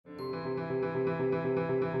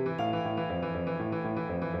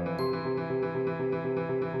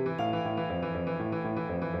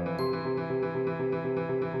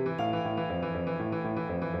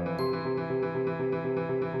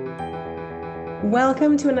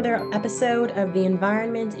Welcome to another episode of the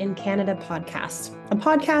Environment in Canada podcast, a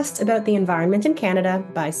podcast about the environment in Canada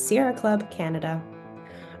by Sierra Club Canada.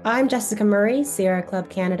 I'm Jessica Murray, Sierra Club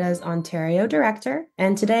Canada's Ontario Director,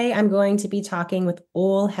 and today I'm going to be talking with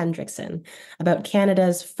Ole Hendrickson about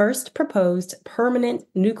Canada's first proposed permanent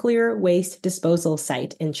nuclear waste disposal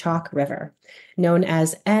site in Chalk River, known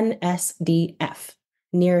as NSDF,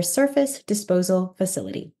 Near Surface Disposal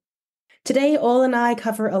Facility. Today, Ole and I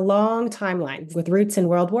cover a long timeline with roots in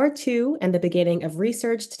World War II and the beginning of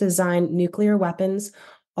research to design nuclear weapons,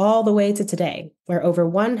 all the way to today, where over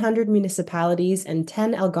 100 municipalities and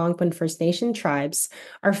 10 Algonquin First Nation tribes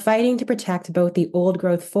are fighting to protect both the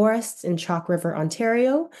old-growth forests in Chalk River,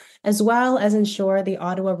 Ontario, as well as ensure the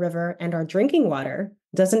Ottawa River and our drinking water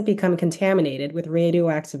doesn't become contaminated with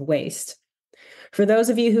radioactive waste. For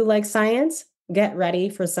those of you who like science, get ready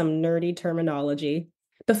for some nerdy terminology.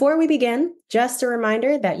 Before we begin, just a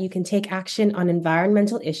reminder that you can take action on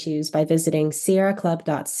environmental issues by visiting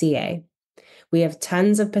sierraclub.ca. We have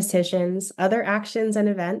tons of petitions, other actions and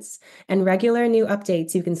events, and regular new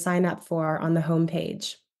updates you can sign up for on the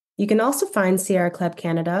homepage. You can also find Sierra Club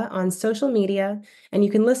Canada on social media, and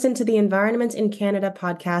you can listen to the Environment in Canada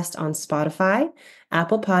podcast on Spotify,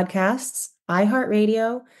 Apple Podcasts,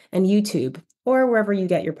 iHeartRadio, and YouTube, or wherever you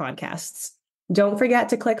get your podcasts. Don't forget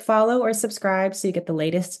to click follow or subscribe so you get the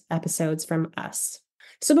latest episodes from us.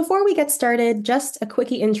 So before we get started, just a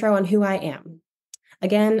quickie intro on who I am.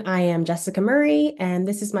 Again, I am Jessica Murray, and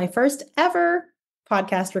this is my first ever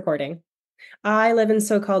podcast recording. I live in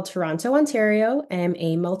so-called Toronto, Ontario. I am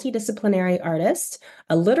a multidisciplinary artist,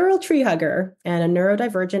 a literal tree hugger, and a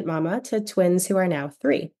neurodivergent mama to twins who are now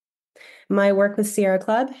 3. My work with Sierra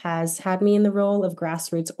Club has had me in the role of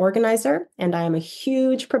grassroots organizer, and I am a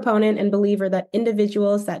huge proponent and believer that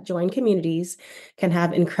individuals that join communities can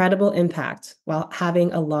have incredible impact while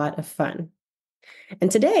having a lot of fun. And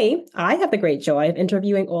today, I have the great joy of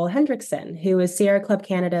interviewing Ole Hendrickson, who is Sierra Club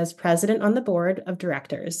Canada's president on the board of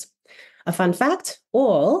directors. A fun fact,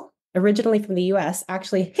 Ole, originally from the US,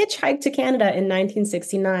 actually hitchhiked to Canada in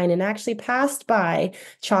 1969 and actually passed by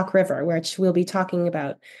Chalk River, which we'll be talking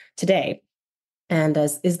about today, and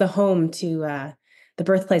is the home to the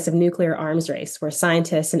birthplace of nuclear arms race, where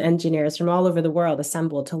scientists and engineers from all over the world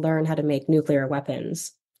assembled to learn how to make nuclear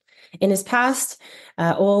weapons. In his past,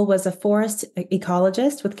 Ole was a forest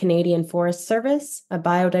ecologist with Canadian Forest Service, a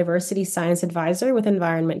biodiversity science advisor with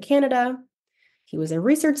Environment Canada. He was a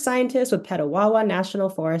research scientist with Petawawa National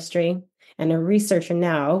Forestry, and a researcher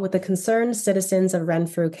now with the Concerned Citizens of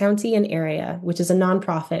Renfrew County and Area, which is a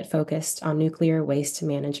nonprofit focused on nuclear waste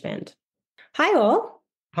management. Hi, Ole.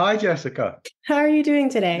 Hi, Jessica. How are you doing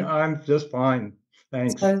today? I'm just fine.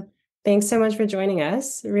 Thanks. Thanks so much for joining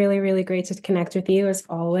us. Really, really great to connect with you as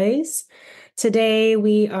always. Today,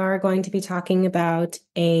 we are going to be talking about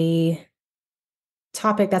a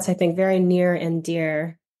topic that's, I think, very near and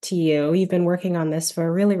dear to you. You've been working on this for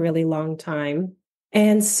a really, really long time.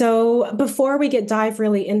 And so before we dive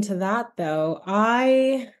really into that, though,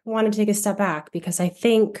 I want to take a step back because I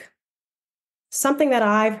think something that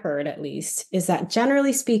I've heard, at least, is that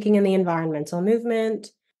generally speaking in the environmental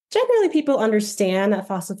movement, generally people understand that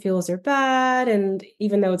fossil fuels are bad. And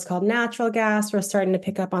even though it's called natural gas, we're starting to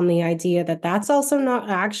pick up on the idea that that's also not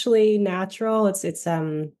actually natural. It's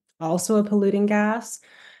also a polluting gas.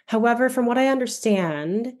 However, from what I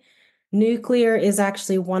understand, nuclear is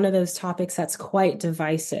actually one of those topics that's quite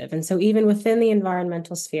divisive. And so even within the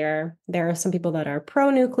environmental sphere, there are some people that are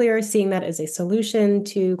pro-nuclear, seeing that as a solution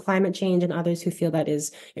to climate change, and others who feel that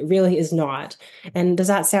it really is not. And does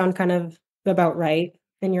that sound kind of about right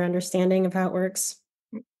in your understanding of how it works?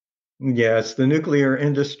 Yes, the nuclear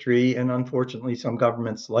industry, and unfortunately some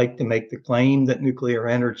governments like to make the claim that nuclear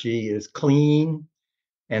energy is clean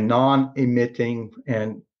and non-emitting,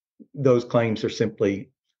 and those claims are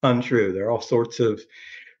simply untrue. There are all sorts of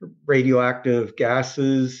radioactive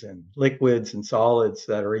gases and liquids and solids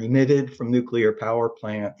that are emitted from nuclear power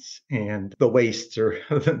plants, and the wastes are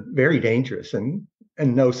very dangerous and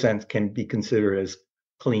in no sense can be considered as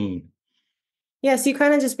clean. Yes, you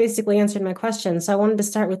kind of just basically answered my question. So I wanted to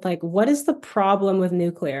start with what is the problem with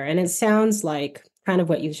nuclear? And it sounds like kind of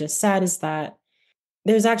what you just said is that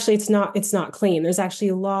there's actually, it's not clean. There's actually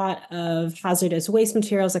a lot of hazardous waste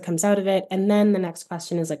materials that comes out of it. And then the next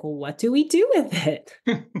question is well, what do we do with it?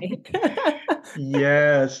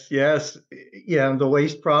 Yes. Yeah, the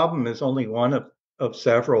waste problem is only one of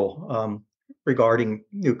several regarding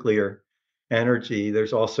nuclear energy.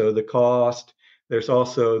 There's also the cost. There's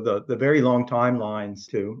also the very long timelines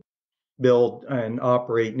to build and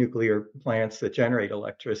operate nuclear plants that generate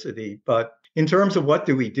electricity. But in terms of what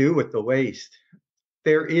do we do with the waste,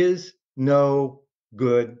 there is no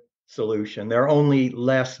good solution. There are only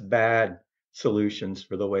less bad solutions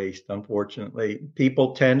for the waste, unfortunately.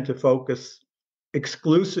 People tend to focus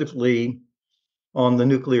exclusively on the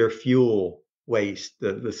nuclear fuel waste,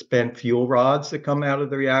 the spent fuel rods that come out of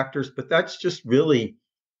the reactors, but that's just really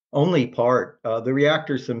only part. The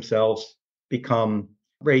reactors themselves become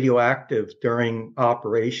radioactive during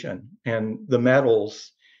operation, and the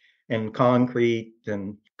metals and concrete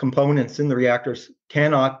and components in the reactors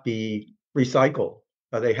cannot be recycled.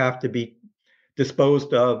 They have to be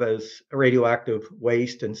disposed of as radioactive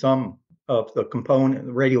waste, and some of the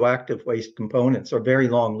radioactive waste components are very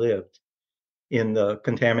long lived in the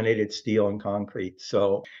contaminated steel and concrete.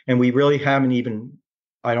 So, and we really haven't even,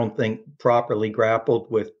 I don't think, properly grappled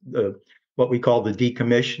with what we call the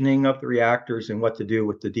decommissioning of the reactors and what to do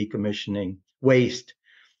with the decommissioning waste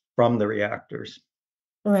from the reactors.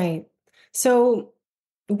 Right. So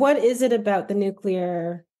what is it about the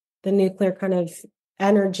nuclear kind of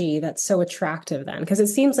energy that's so attractive then? Because it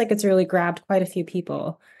seems like it's really grabbed quite a few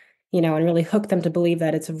people, and really hooked them to believe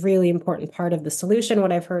that it's a really important part of the solution.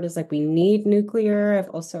 What I've heard is like we need nuclear. I've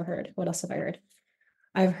also heard, what else have I heard?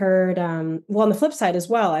 I've heard, well, on the flip side as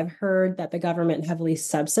well, I've heard that the government heavily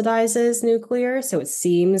subsidizes nuclear, so it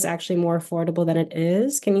seems actually more affordable than it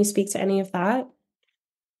is. Can you speak to any of that?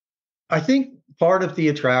 I think part of the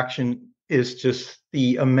attraction is just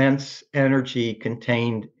the immense energy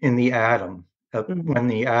contained in the atom. Mhm. When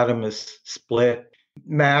the atom is split,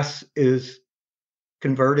 mass is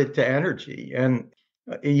converted to energy, and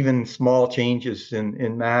even small changes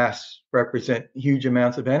in mass represent huge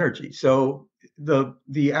amounts of energy. So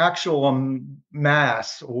the actual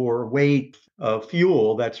mass or weight of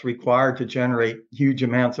fuel that's required to generate huge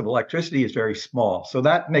amounts of electricity is very small. So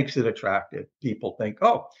that makes it attractive. People think,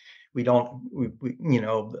 oh, we don't,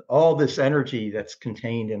 all this energy that's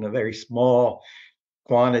contained in a very small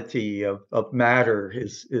quantity of matter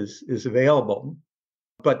is available.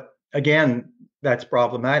 But again, that's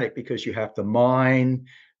problematic because you have to mine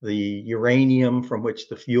the uranium from which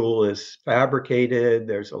the fuel is fabricated.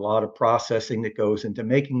 There's a lot of processing that goes into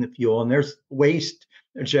making the fuel, and there's waste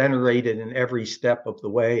generated in every step of the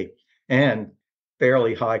way, and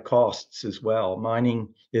fairly high costs as well.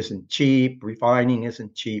 Mining isn't cheap, refining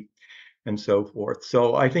isn't cheap, and so forth.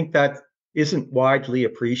 So I think that isn't widely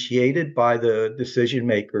appreciated by the decision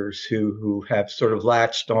makers who have sort of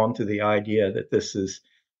latched onto the idea that this is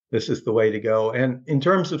the way to go. And in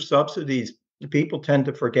terms of subsidies, people tend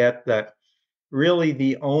to forget that really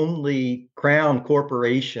the only crown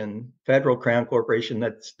corporation, federal crown corporation,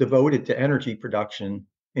 that's devoted to energy production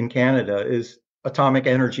in Canada is Atomic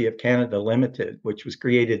Energy of Canada Limited, which was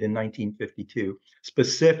created in 1952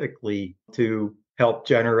 specifically to help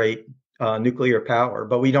generate nuclear power.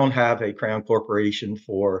 But we don't have a crown corporation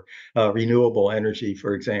for renewable energy,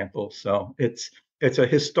 for example. So it's a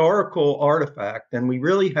historical artifact, and we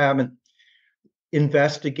really haven't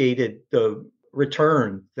investigated the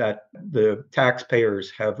return that the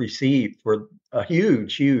taxpayers have received for a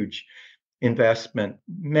huge, huge investment.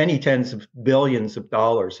 Many tens of billions of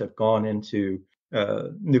dollars have gone into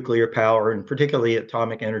nuclear power, and particularly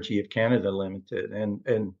Atomic Energy of Canada Limited.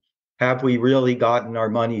 And have we really gotten our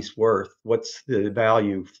money's worth? What's the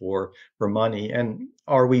value for money? And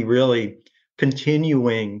are we really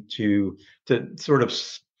continuing to sort of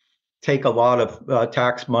take a lot of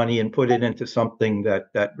tax money and put it into something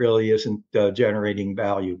that really isn't generating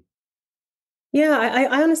value? Yeah,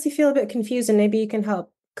 I honestly feel a bit confused, and maybe you can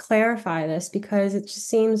help clarify this because it just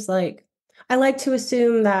seems like I like to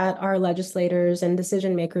assume that our legislators and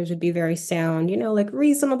decision makers would be very sound, like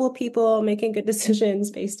reasonable people making good decisions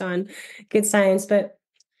based on good science. But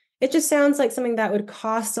it just sounds like something that would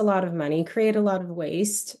cost a lot of money, create a lot of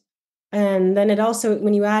waste. And then it also,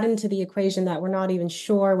 when you add into the equation that we're not even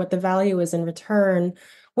sure what the value is in return,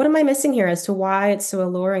 what am I missing here as to why it's so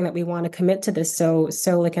alluring that we want to commit to this so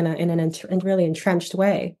like in really entrenched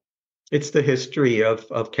way? It's the history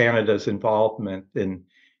of Canada's involvement in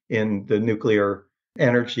the nuclear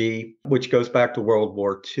energy, which goes back to World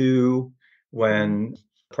War II, when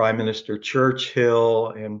Prime Minister Churchill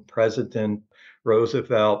and President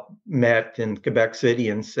Roosevelt met in Quebec City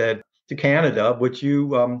and said to Canada, would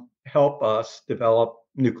you help us develop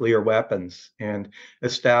nuclear weapons and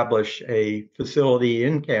establish a facility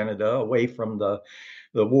in Canada away from the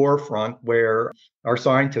war front where our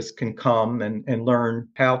scientists can come and learn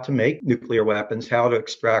how to make nuclear weapons, how to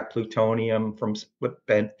extract plutonium from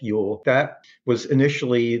spent fuel. That was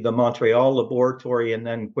initially the Montreal laboratory and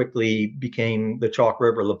then quickly became the Chalk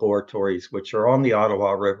River laboratories, which are on the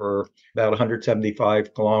Ottawa River, about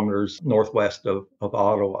 175 kilometers northwest of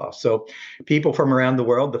Ottawa. So people from around the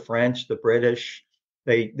world, the French, the British,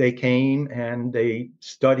 They came and they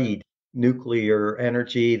studied nuclear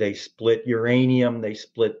energy. They split uranium, they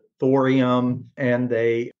split thorium, and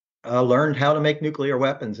they learned how to make nuclear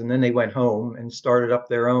weapons. And then they went home and started up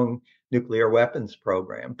their own nuclear weapons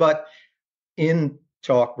program. But in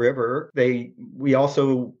Chalk River, we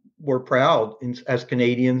also were proud as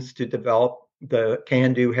Canadians to develop the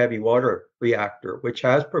CANDU heavy water reactor, which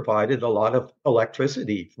has provided a lot of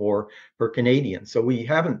electricity for Canadians. So we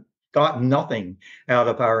haven't got nothing out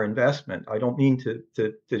of our investment. I don't mean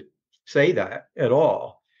to say that at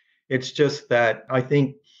all. It's just that I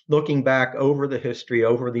think looking back over the history,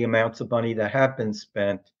 over the amounts of money that have been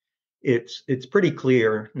spent, it's pretty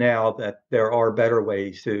clear now that there are better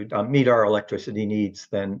ways to meet our electricity needs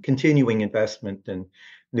than continuing investment in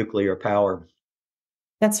nuclear power.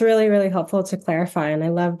 That's really, really helpful to clarify. And I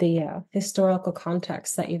love the historical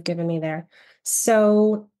context that you've given me there.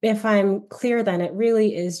 So, if I'm clear, then it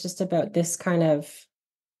really is just about this kind of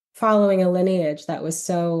following a lineage that was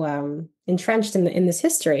so entrenched in this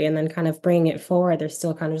history, and then kind of bringing it forward. They're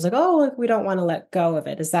still kind of just like, oh, look, we don't want to let go of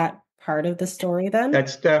it. Is that part of the story then?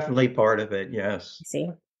 That's definitely part of it, yes. I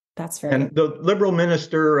see. That's very And the Liberal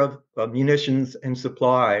Minister of Munitions and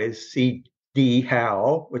Supplies, C.D.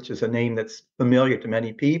 Howe, which is a name that's familiar to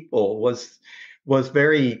many people, was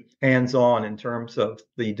very hands-on in terms of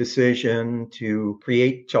the decision to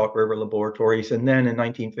create Chalk River Laboratories, and then in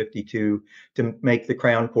 1952 to make the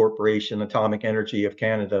Crown Corporation Atomic Energy of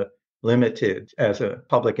Canada Limited as a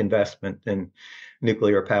public investment in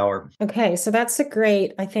nuclear power. Okay, so that's a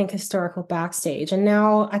great, I think, historical backstage. And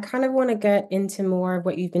now I kind of want to get into more of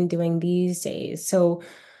what you've been doing these days. So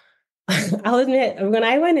I'll admit, when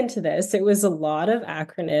I went into this, it was a lot of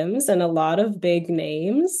acronyms and a lot of big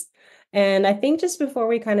names. And I think just before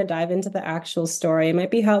we kind of dive into the actual story, it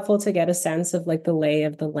might be helpful to get a sense of like the lay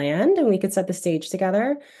of the land, and we could set the stage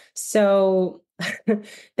together. So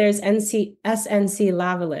there's SNC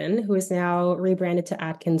Lavalin, who is now rebranded to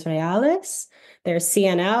Atkins Realis. There's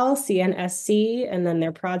CNL, CNSC, and then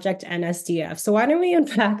their project NSDF. So why don't we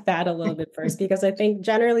unpack that a little bit first? Because I think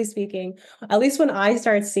generally speaking, at least when I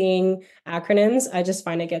start seeing acronyms, I just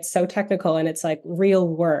find it gets so technical and it's like real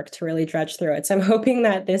work to really dredge through it. So I'm hoping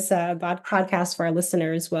that this podcast for our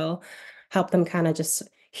listeners will help them kind of just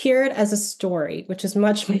hear it as a story, which is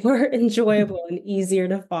much more enjoyable and easier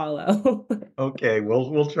to follow. Okay,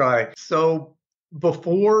 we'll try. So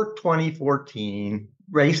before 2014,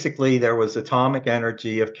 basically there was Atomic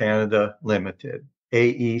Energy of Canada Limited,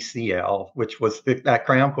 AECL, which was that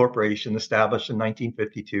Crown Corporation established in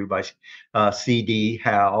 1952 by C.D.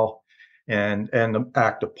 Howe and the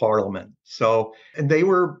Act of Parliament. So, and they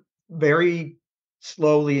were very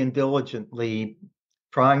slowly and diligently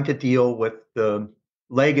trying to deal with the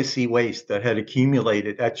legacy waste that had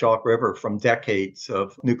accumulated at Chalk River from decades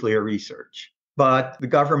of nuclear research. But the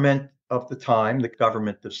government of the time, the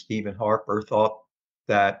government of Stephen Harper, thought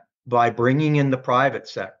that by bringing in the private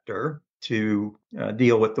sector to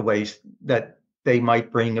deal with the waste, that they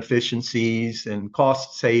might bring efficiencies and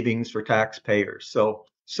cost savings for taxpayers.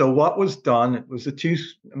 So what was done, it was a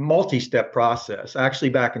multi-step process.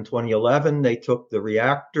 Actually, back in 2011, they took the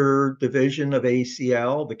reactor division of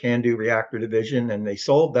ACL, the CANDU reactor division, and they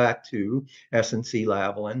sold that to SNC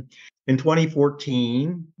Lavalin. In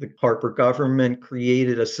 2014, the Harper government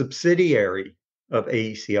created a subsidiary of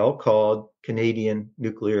AECL called Canadian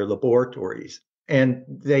Nuclear Laboratories. And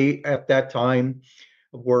they, at that time,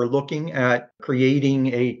 were looking at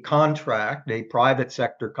creating a contract, a private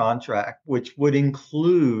sector contract, which would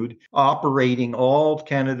include operating all of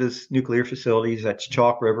Canada's nuclear facilities, that's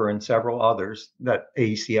Chalk River and several others that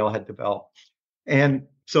AECL had developed. And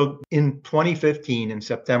so in 2015, in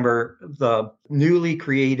September, the newly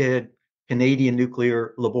created Canadian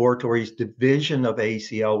Nuclear Laboratories division of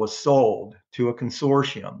AECL was sold to a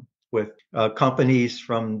consortium with companies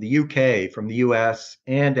from the UK, from the US,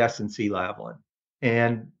 and SNC Lavalin.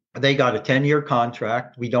 And they got a 10-year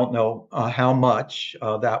contract. We don't know how much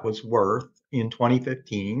that was worth in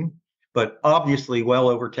 2015, but obviously well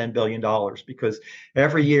over $10 billion, because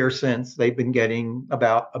every year since they've been getting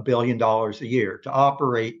about $1 billion a year to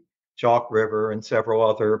operate Chalk River and several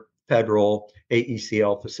other federal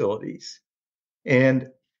AECL facilities. And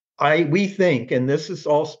we think, and this is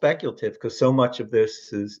all speculative because so much of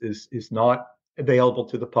this is not available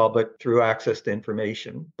to the public through access to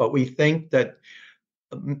information, but we think that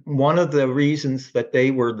one of the reasons that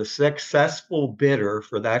they were the successful bidder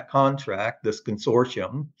for that contract, this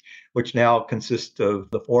consortium, which now consists of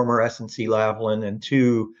the former SNC Lavalin and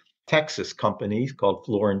two Texas companies called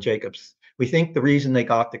Fluor and Jacobs. We think the reason they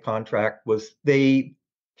got the contract was they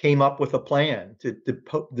came up with a plan to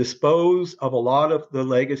dispose of a lot of the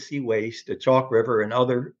legacy waste at Chalk River and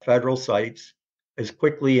other federal sites as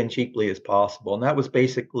quickly and cheaply as possible. And that was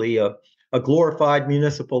basically a glorified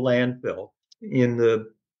municipal landfill in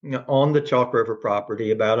the on the Chalk River property,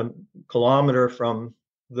 about a kilometer from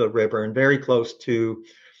the river and very close to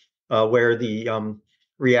where the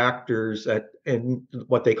reactors in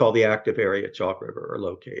what they call the active area at Chalk River are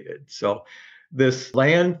located. So this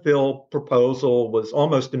landfill proposal was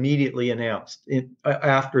almost immediately announced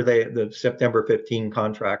after the September 15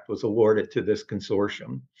 contract was awarded to this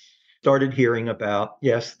consortium. Started hearing about,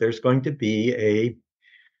 yes, there's going to be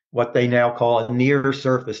what they now call a near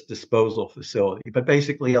surface disposal facility, but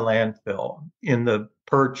basically a landfill in the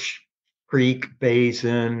Perch Creek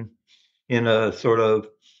Basin, in a sort of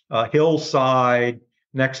hillside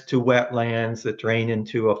next to wetlands that drain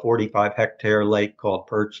into a 45-hectare lake called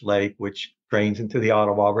Perch Lake, which drains into the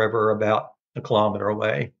Ottawa River about a kilometer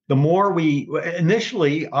away.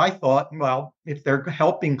 Initially, I thought, well, if they're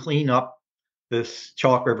helping clean up this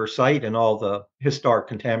Chalk River site and all the historic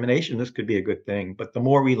contamination, this could be a good thing. But the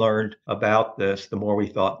more we learned about this, the more we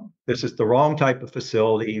thought, this is the wrong type of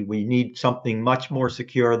facility. We need something much more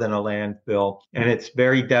secure than a landfill. And it's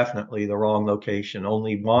very definitely the wrong location,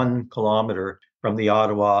 only 1 kilometer from the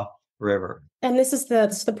Ottawa River. And this is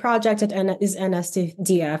the project at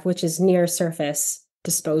NSDF, which is near surface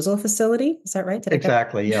disposal facility. Is that right?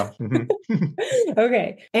 Exactly, yeah.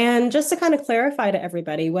 Okay. And just to kind of clarify to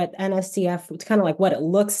everybody what NSDF, it's kind of like what it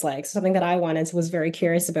looks like, something that I was very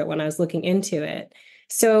curious about when I was looking into it.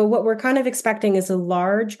 So what we're kind of expecting is a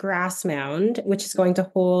large grass mound, which is going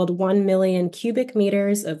to hold 1 million cubic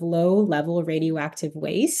meters of low-level radioactive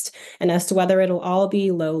waste. And as to whether it'll all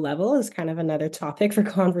be low level is kind of another topic for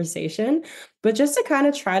conversation. But just to kind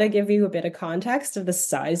of try to give you a bit of context of the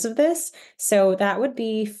size of this, so that would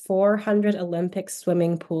be 400 Olympic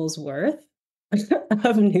swimming pools worth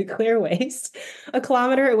of nuclear waste, a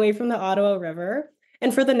kilometer away from the Ottawa River.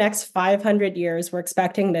 And for the next 500 years, we're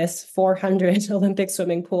expecting this 400 Olympic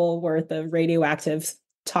swimming pool worth of radioactive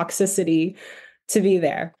toxicity to be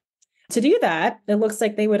there. To do that, it looks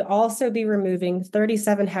like they would also be removing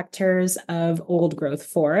 37 hectares of old growth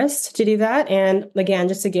forest to do that. And again,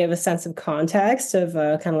 just to give a sense of context of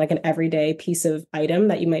kind of like an everyday piece of item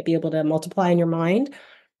that you might be able to multiply in your mind,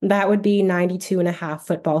 that would be 92.5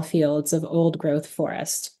 football fields of old growth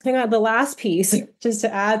forest. Hang on, the last piece, just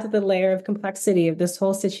to add to the layer of complexity of this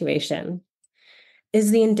whole situation, is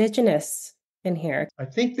the Indigenous in here. I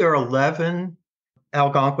think there are 11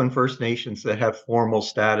 Algonquin First Nations that have formal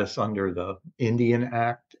status under the Indian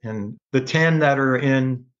Act, and the 10 that are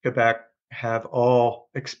in Quebec have all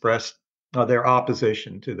expressed their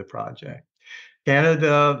opposition to the project.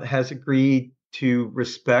 Canada has agreed to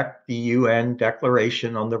respect the UN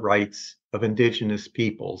Declaration on the Rights of Indigenous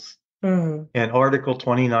Peoples. And Article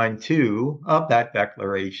 29.2 of that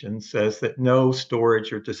declaration says that no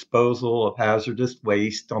storage or disposal of hazardous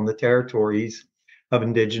waste on the territories of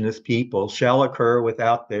Indigenous people shall occur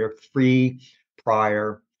without their free,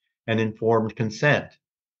 prior, and informed consent.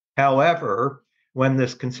 However, when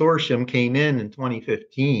this consortium came in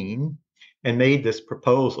 2015 and made this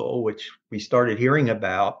proposal, which we started hearing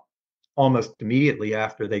about almost immediately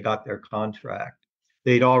after they got their contract,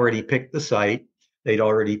 they'd already picked the site, they'd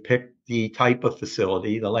already picked the type of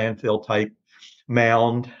facility, the landfill type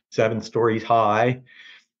mound, 7 stories high,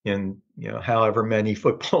 and however many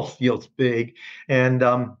football fields big, and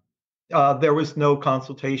there was no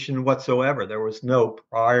consultation whatsoever. There was no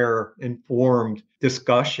prior informed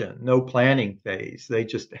discussion, no planning phase. They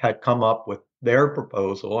just had come up with their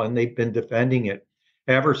proposal, and they've been defending it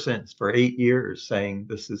ever since for 8 years, saying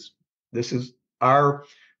this is our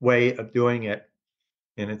way of doing it,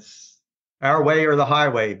 and it's our way or the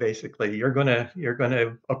highway. Basically, you're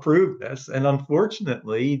gonna approve this, and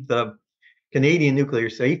unfortunately, the Canadian Nuclear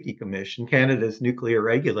Safety Commission, Canada's nuclear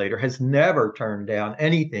regulator, has never turned down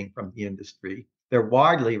anything from the industry. They're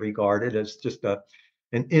widely regarded as just an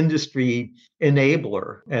industry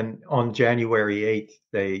enabler. And on January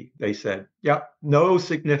 8th, they said, yeah, no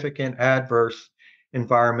significant adverse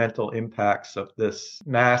environmental impacts of this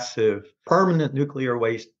massive permanent nuclear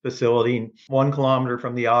waste facility 1 kilometer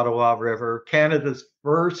from the Ottawa River, Canada's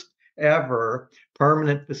first ever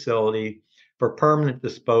permanent facility for permanent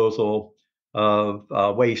disposal of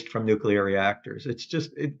waste from nuclear reactors. It's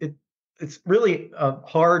just it's really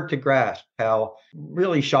hard to grasp how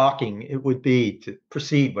really shocking it would be to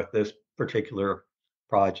proceed with this particular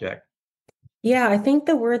project. Yeah, I think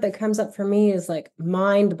the word that comes up for me is like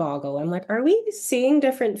mind boggle. I'm like, are we seeing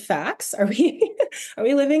different facts? Are we are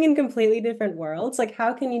we living in completely different worlds? Like,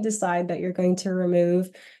 how can you decide that you're going to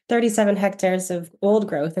remove 37 hectares of old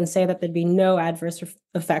growth and say that there'd be no adverse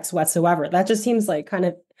effects whatsoever? That just seems like kind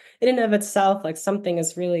of in and of itself, like something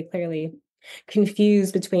is really clearly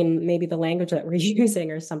confused between maybe the language that we're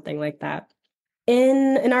using or something like that.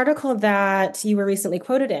 In an article that you were recently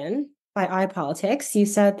quoted in by iPolitics, you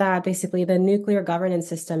said that basically the nuclear governance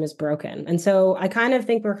system is broken. And so I kind of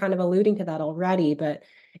think we're kind of alluding to that already, but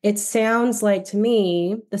it sounds like to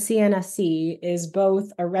me the CNSC is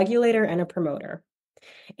both a regulator and a promoter.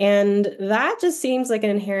 And that just seems like an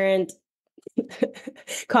inherent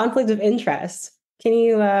conflict of interest. Can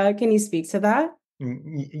you speak to that?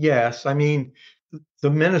 Yes, I mean,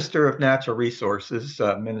 the Minister of Natural Resources,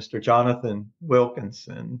 Minister Jonathan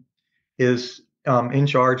Wilkinson, is in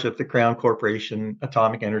charge of the Crown Corporation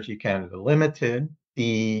Atomic Energy Canada Limited.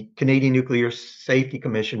 The Canadian Nuclear Safety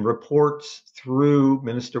Commission reports through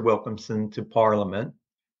Minister Wilkinson to Parliament.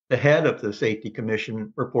 The head of the Safety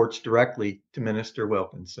Commission reports directly to Minister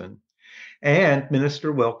Wilkinson. And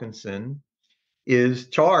Minister Wilkinson is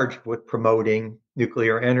charged with promoting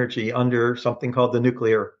nuclear energy under something called the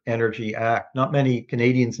Nuclear Energy Act. Not many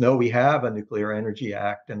Canadians know we have a Nuclear Energy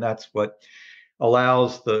Act, and that's what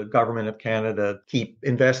allows the government of Canada to keep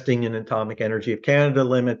investing in Atomic Energy of Canada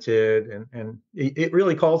Limited, and it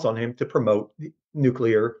really calls on him to promote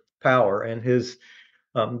nuclear power. And his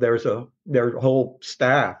there's a whole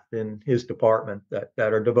staff in his department that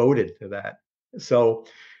are devoted to that. So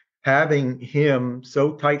having him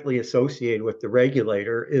so tightly associated with the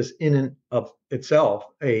regulator is in and of itself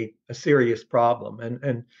a serious problem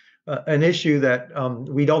and an issue that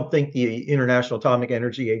we don't think the International Atomic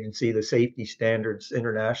Energy Agency, the safety standards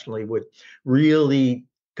internationally, would really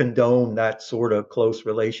condone that sort of close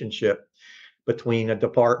relationship between a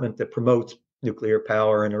department that promotes nuclear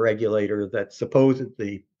power and a regulator that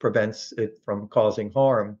supposedly prevents it from causing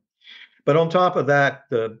harm. But on top of that,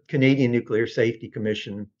 the Canadian Nuclear Safety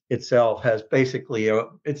Commission itself has basically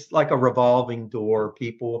it's like a revolving door.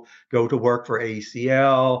 People go to work for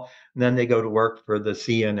ACL, and then they go to work for the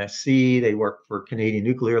CNSC. They work for Canadian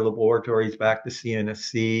Nuclear Laboratories, back to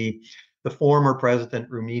CNSC. The former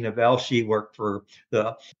president, Rumina Velshi, worked for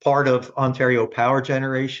the part of Ontario Power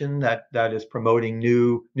Generation that is promoting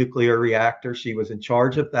new nuclear reactors. She was in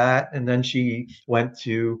charge of that, and then she went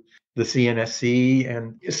to the CNSC.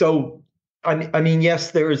 And so I mean, yes,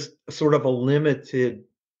 there's sort of a limited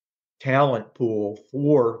talent pool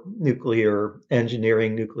for nuclear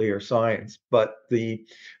engineering, nuclear science, but the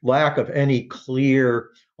lack of any clear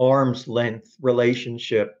arm's length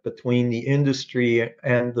relationship between the industry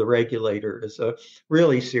and the regulator is a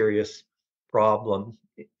really serious problem.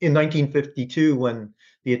 In 1952, when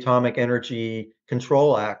the Atomic Energy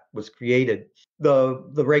Control Act was created, the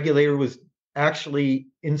regulator was actually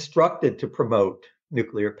instructed to promote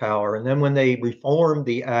nuclear power. And then when they reformed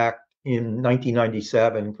the act in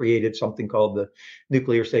 1997, created something called the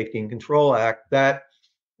Nuclear Safety and Control Act, that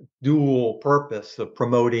dual purpose of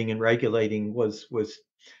promoting and regulating was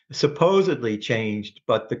supposedly changed,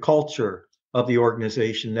 but the culture of the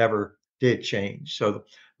organization never did change. So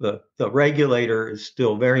the regulator is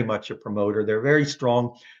still very much a promoter. They're very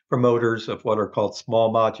strong promoters of what are called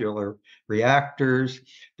small modular reactors.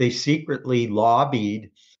 They secretly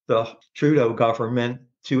lobbied the Trudeau government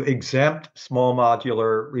to exempt small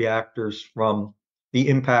modular reactors from the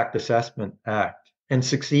Impact Assessment Act and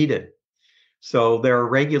succeeded. So there are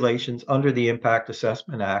regulations under the Impact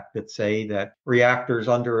Assessment Act that say that reactors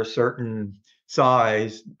under a certain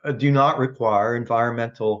size do not require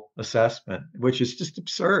environmental assessment, which is just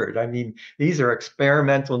absurd. I mean, these are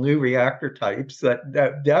experimental new reactor types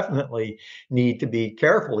that definitely need to be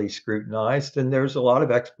carefully scrutinized. And there's a lot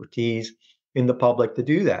of expertise in the public to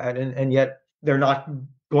do that. And yet they're not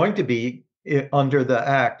going to be under the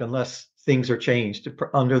act unless things are changed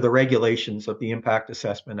under the regulations of the Impact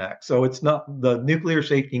Assessment Act. So it's not, the Nuclear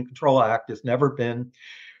Safety and Control Act has never been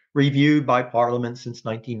reviewed by Parliament since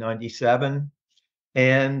 1997.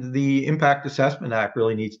 And the Impact Assessment Act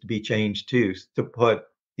really needs to be changed too, to put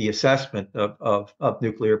the assessment of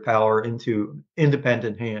nuclear power into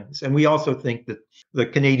independent hands. And we also think that the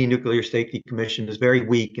Canadian Nuclear Safety Commission is very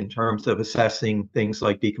weak in terms of assessing things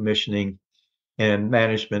like decommissioning and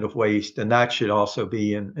management of waste. And that should also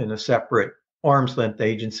be in a separate arm's length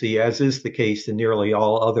agency, as is the case in nearly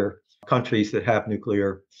all other countries that have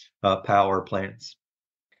nuclear power plants.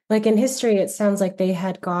 Like in history, it sounds like they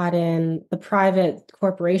had gotten the private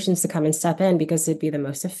corporations to come and step in because it'd be the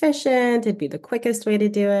most efficient, it'd be the quickest way to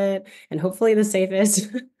do it, and hopefully the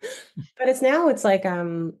safest. But it's like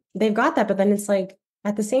they've got that, but then it's like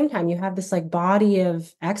at the same time you have this like body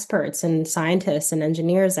of experts and scientists and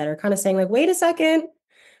engineers that are kind of saying like, wait a second,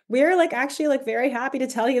 we're like actually like very happy to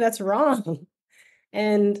tell you that's wrong.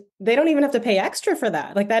 And they don't even have to pay extra for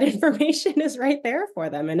that. Like that information is right there for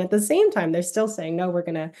them. And at the same time, they're still saying, no, we're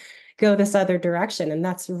going to go this other direction. And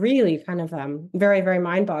that's really kind of very, very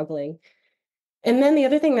mind-boggling. And then the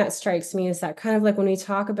other thing that strikes me is that kind of like when we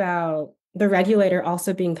talk about the regulator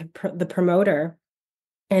also being the promoter,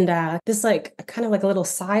 and this like kind of like a little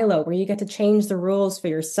silo where you get to change the rules for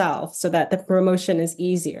yourself so that the promotion is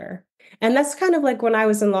easier. And that's kind of like when I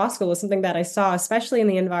was in law school was something that I saw, especially in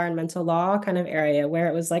the environmental law kind of area, where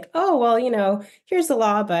it was like, oh, well, here's the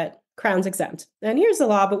law, but Crown's exempt. And here's the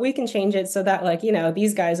law, but we can change it so that like,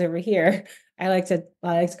 these guys over here, I like to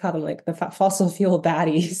call them like the fossil fuel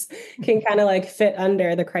baddies, can kind of like fit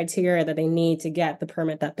under the criteria that they need to get the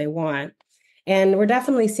permit that they want. And we're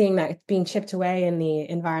definitely seeing that being chipped away in the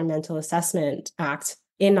Environmental Assessment Act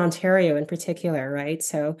in Ontario in particular, right?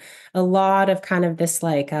 So a lot of kind of this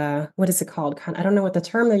like what is it called? I don't know what the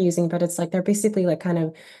term they're using, but it's like they're basically like kind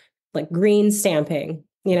of like green stamping,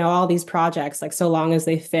 all these projects, like so long as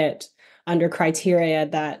they fit under criteria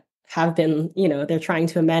that have been, they're trying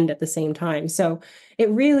to amend at the same time. So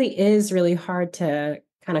it really is really hard to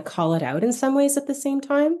kind of call it out in some ways at the same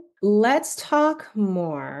time. Let's talk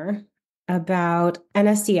more about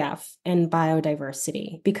NSDF and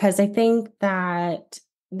biodiversity, because I think that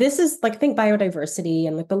this is like, I think biodiversity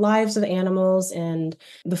and like the lives of animals and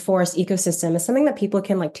the forest ecosystem is something that people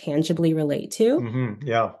can like tangibly relate to.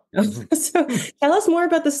 Yeah. So tell us more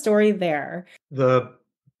about the story there. The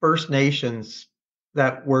First Nations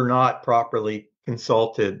that were not properly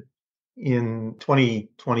consulted in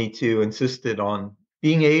 2022 insisted on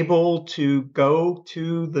being able to go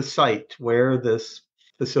to the site where this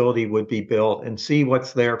facility would be built and see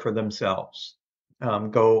what's there for themselves.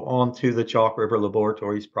 Go onto the Chalk River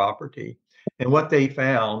Laboratories property. And what they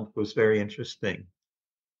found was very interesting.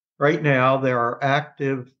 Right now, there are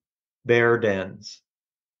active bear dens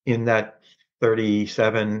in that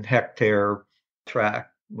 37-hectare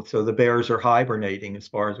tract. So the bears are hibernating as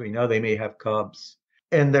far as we know. They may have cubs.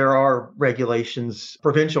 And there are regulations,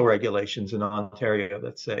 provincial regulations in Ontario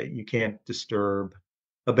that say you can't disturb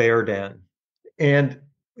a bear den. And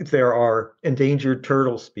there are endangered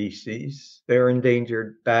turtle species, there are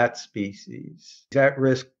endangered bat species,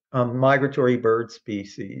 at-risk migratory bird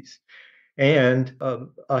species, and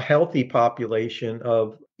a healthy population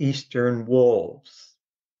of eastern wolves,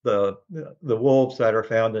 the wolves that are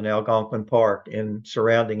found in Algonquin Park and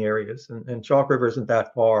surrounding areas. And Chalk River isn't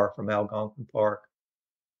that far from Algonquin Park.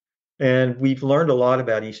 And we've learned a lot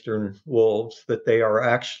about eastern wolves, that they are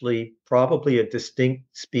actually probably a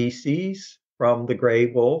distinct species from the gray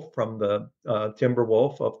wolf, from the timber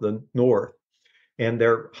wolf of the north. And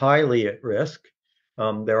they're highly at risk.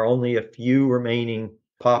 There are only a few remaining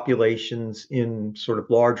populations in sort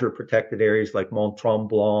of larger protected areas like Mont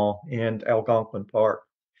Tremblant and Algonquin Park.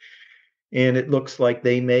 And it looks like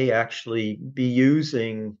they may actually be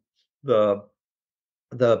using the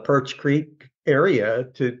Perch Creek area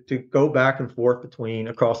to go back and forth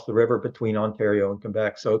across the river between Ontario and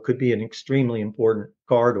Quebec. So it could be an extremely important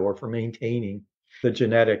corridor for maintaining the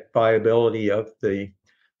genetic viability of the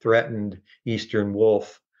threatened eastern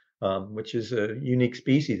wolf, which is a unique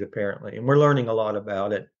species apparently, and we're learning a lot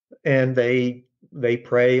about it. And they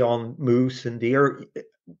prey on moose and deer.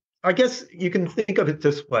 I guess you can think of it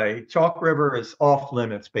this way. Chalk River is off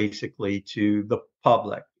limits basically to the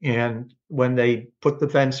public. And when they put the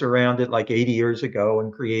fence around it like 80 years ago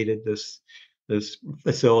and created this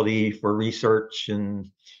facility for research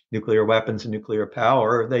and nuclear weapons and nuclear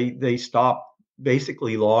power, they stopped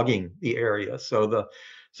basically logging the area. So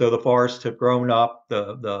the forests have grown up,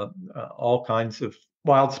 the all kinds of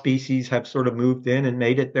wild species have sort of moved in and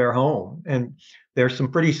made it their home. And there's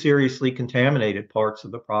some pretty seriously contaminated parts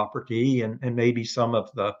of the property, and maybe some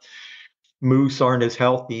of the moose aren't as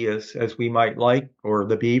healthy as we might like, or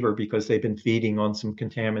the beaver, because they've been feeding on some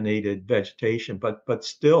contaminated vegetation. But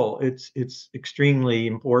still, it's extremely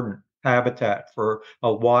important habitat for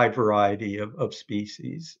a wide variety of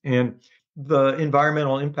species. And the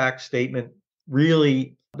environmental impact statement,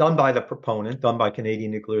 really done by the proponent, done by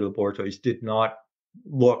Canadian Nuclear Laboratories, did not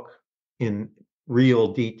look in real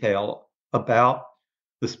detail about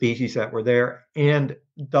the species that were there, and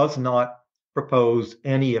does not propose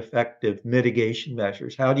any effective mitigation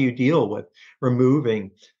measures. How do you deal with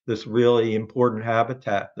removing this really important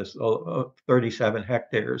habitat, this 37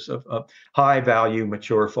 hectares of high value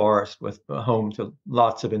mature forest with a home to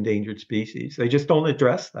lots of endangered species? They just don't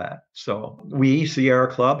address that. So we,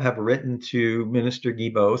 Sierra Club, have written to Minister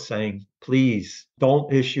Guilbeault saying, please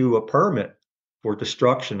don't issue a permit for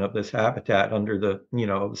destruction of this habitat under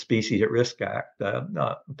the Species at Risk Act.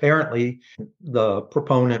 Apparently, the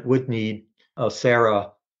proponent would need a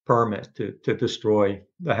SARA permit to destroy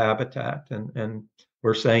the habitat, and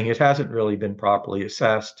we're saying it hasn't really been properly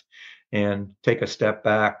assessed, and take a step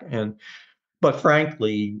back. But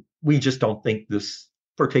frankly, we just don't think this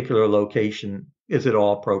particular location is at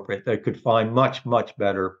all appropriate. They could find much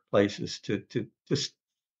better places to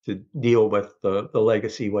deal with the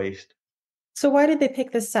legacy waste. So why did they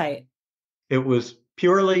pick this site? It was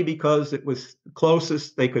purely because it was the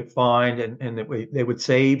closest they could find, and they would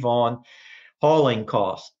save on hauling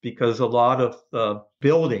costs, because a lot of the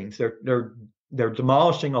buildings, they're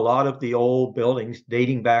demolishing a lot of the old buildings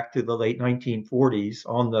dating back to the late 1940s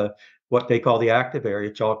on the what they call the active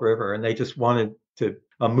area, Chalk River, and they just wanted to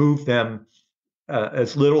move them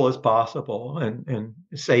as little as possible and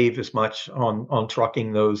save as much on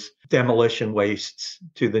trucking those demolition wastes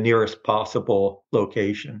to the nearest possible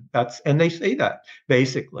location. And they say that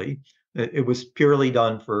basically it was purely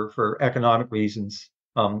done for economic reasons,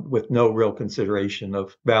 with no real consideration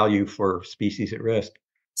of value for species at risk.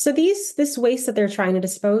 So this waste that they're trying to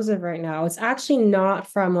dispose of right now, it's actually not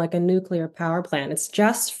from like a nuclear power plant. It's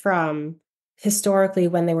just from historically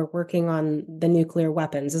when they were working on the nuclear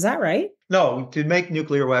weapons. Is that right? No, to make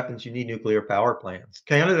nuclear weapons, you need nuclear power plants.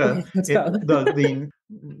 Canada, Okay, let's go. the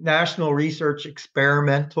National Research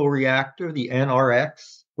Experimental Reactor, the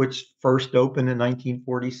NRX, which first opened in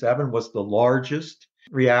 1947, was the largest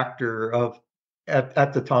reactor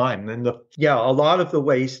at the time. And a lot of the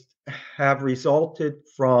waste have resulted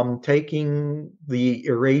from taking the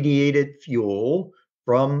irradiated fuel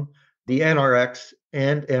from the NRX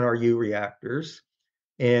and NRU reactors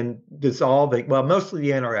and dissolving, well, mostly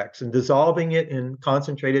the NRX, and dissolving it in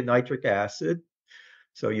concentrated nitric acid.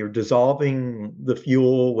 So you're dissolving the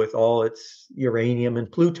fuel with all its uranium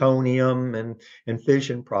and plutonium and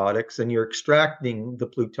fission products, and you're extracting the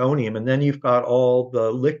plutonium. And then you've got all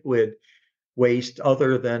the liquid waste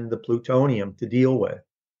other than the plutonium to deal with.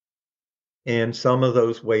 And some of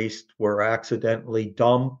those waste were accidentally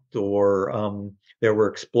dumped, or there were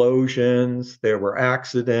explosions, there were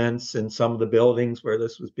accidents in some of the buildings where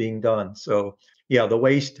this was being done. So yeah, the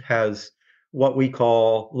waste has what we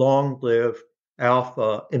call long-lived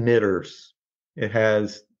alpha emitters. It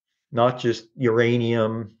has not just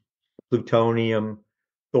uranium, plutonium,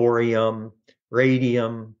 thorium,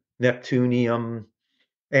 radium, neptunium,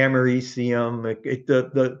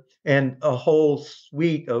 americium, and a whole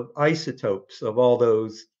suite of isotopes of all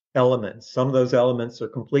those elements. Some of those elements are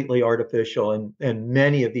completely artificial, and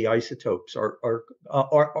many of the isotopes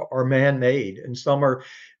are man-made, and some are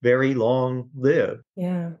very long-lived.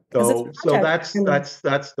 Yeah. So that's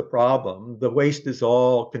the problem. The waste is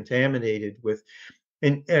all contaminated with,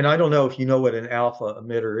 and I don't know if you know what an alpha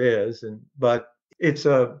emitter is, but it's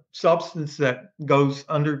a substance that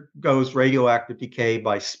undergoes radioactive decay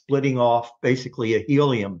by splitting off basically a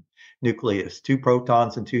helium nucleus, 2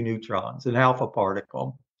 protons and 2 neutrons, an alpha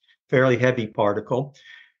particle, fairly heavy particle.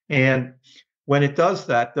 And when it does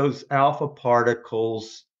that, those alpha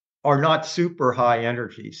particles are not super high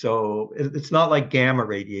energy. So it's not like gamma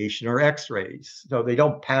radiation or X-rays. So they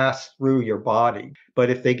don't pass through your body.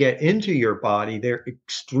 But if they get into your body, they're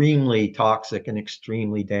extremely toxic and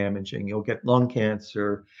extremely damaging. You'll get lung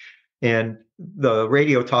cancer. And the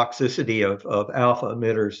radiotoxicity of alpha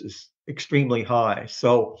emitters is extremely high.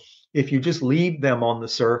 So if you just leave them on the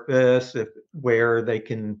surface, where they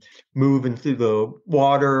can move into the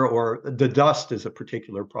water, or the dust is a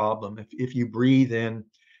particular problem. If you breathe in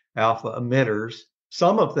alpha emitters,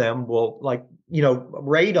 some of them will, like,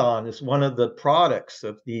 radon is one of the products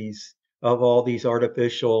of all these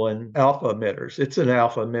artificial and alpha emitters. It's an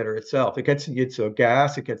alpha emitter itself. It's a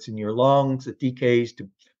gas, it gets in your lungs, it decays to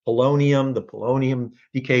polonium. The polonium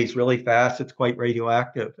decays really fast. It's quite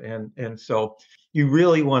radioactive. And so you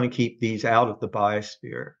really want to keep these out of the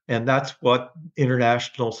biosphere. And that's what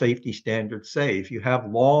international safety standards say. If you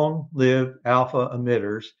have long-lived alpha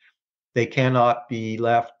emitters, they cannot be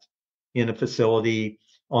left in a facility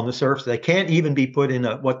on the surface. They can't even be put in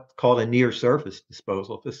what's called a near surface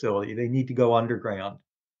disposal facility. They need to go underground.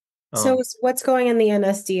 So is what's going in the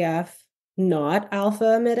NSDF not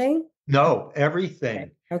alpha emitting? No, everything.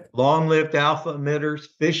 Okay. Okay. Long-lived alpha emitters,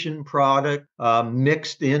 fission product,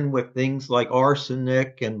 mixed in with things like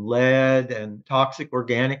arsenic and lead and toxic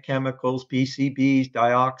organic chemicals, PCBs,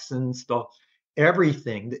 dioxins, stuff,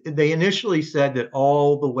 everything. They initially said that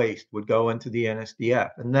all the waste would go into the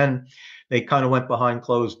NSDF, and then they kind of went behind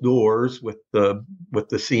closed doors with the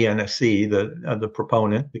CNSC, the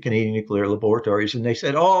proponent, the Canadian Nuclear Laboratories, and they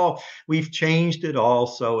said, "Oh, we've changed it all,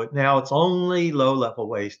 so now it's only low-level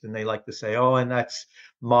waste." And they like to say, "Oh, and that's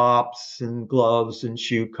mops and gloves and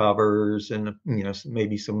shoe covers and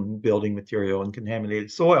maybe some building material and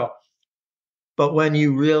contaminated soil." But when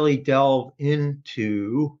you really delve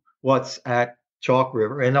into what's at Chalk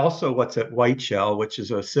River and also what's at Whiteshell, which is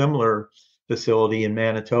a similar facility in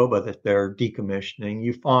Manitoba that they're decommissioning,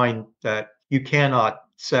 you find that you cannot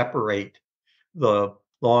separate the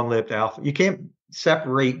long-lived alpha. You can't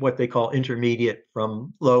separate what they call intermediate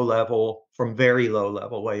from low level, from very low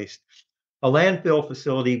level waste. A landfill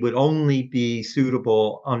facility would only be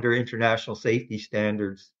suitable under international safety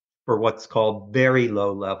standards for what's called very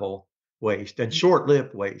low level waste and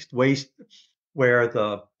short-lived waste where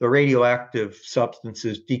the radioactive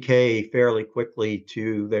substances decay fairly quickly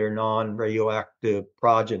to their non-radioactive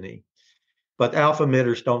progeny. But alpha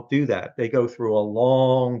emitters don't do that. They go through a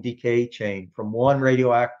long decay chain from one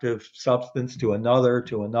radioactive substance to another,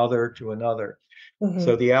 to another, to another.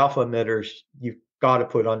 So Hmm. the alpha emitters, you've got to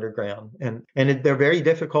put underground, and they're very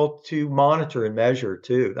difficult to monitor and measure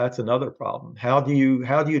too. That's another problem. How do you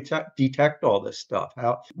detect all this stuff?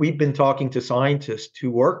 How we've been talking to scientists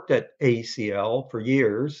who worked at ACL for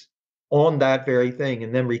years on that very thing,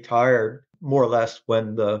 and then retired more or less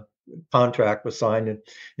when the contract was signed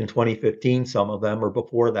in 2015. Some of them, or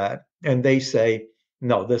before that, and they say,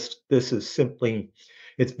 no, this is simply,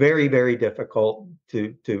 it's very, very difficult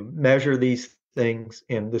to measure these things,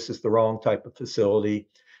 and this is the wrong type of facility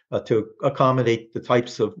to accommodate the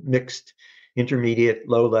types of mixed, intermediate,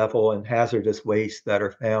 low level, and hazardous waste that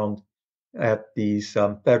are found at these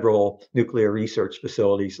federal nuclear research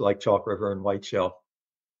facilities like Chalk River and Whiteshell.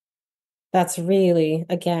 That's really,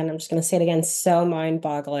 again, I'm just going to say it again, so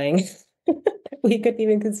mind-boggling. We could be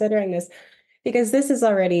even considering this because this is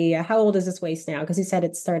already, how old is this waste now? Because you said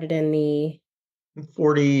it started in the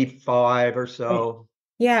 45 or right. so.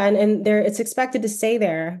 Yeah, and there it's expected to stay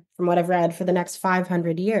there, from what I've read, for the next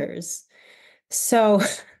 500 years. So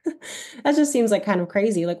that just seems like kind of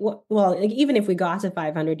crazy. Like what, well, like even if we got to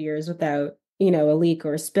 500 years without, a leak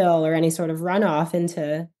or a spill or any sort of runoff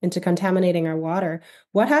into contaminating our water,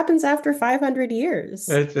 what happens after 500 years?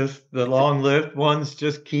 It's just the long-lived ones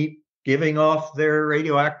just keep giving off their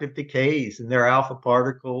radioactive decays and their alpha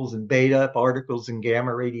particles and beta particles and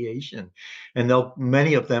gamma radiation. And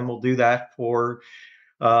many of them will do that for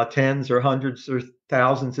tens or hundreds or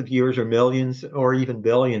thousands of years or millions or even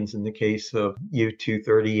billions in the case of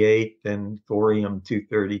U-238 and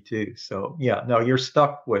thorium-232. So yeah, no, you're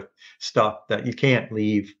stuck with stuff that you can't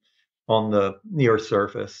leave on the near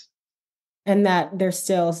surface. And that they're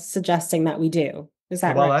still suggesting that we do. Is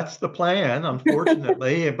that Well, right? that's the plan,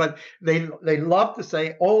 unfortunately. But they love to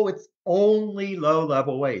say, "Oh, it's only low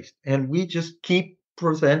level waste," and we just keep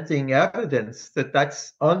presenting evidence that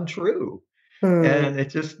that's untrue. Hmm. And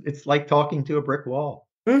it's like talking to a brick wall.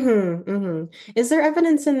 Is there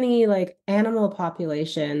evidence in the like animal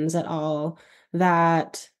populations at all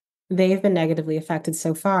that they've been negatively affected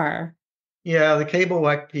so far? Yeah, the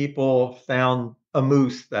Cablewhack people found a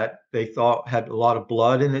moose that they thought had a lot of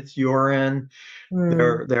blood in its urine. Hmm.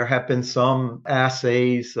 There have been some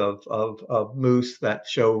assays of moose that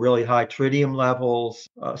show really high tritium levels.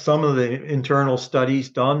 Some of the internal studies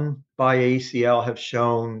done by ACL have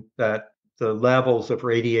shown that the levels of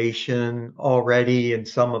radiation already in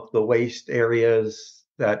some of the waste areas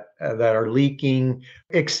that are leaking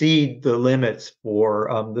exceed the limits for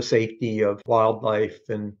the safety of wildlife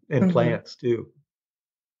and Hmm. plants too.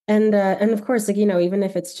 And of course, like, even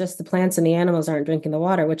if it's just the plants and the animals aren't drinking the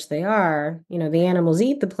water, which they are, the animals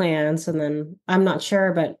eat the plants, and then I'm not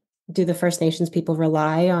sure, but do the First Nations people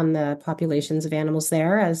rely on the populations of animals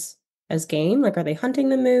there as game? Like, are they hunting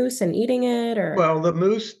the moose and eating it, or Well, the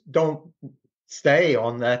moose don't stay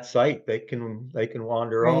on that site. They can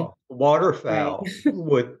wander right, off. right? Waterfowl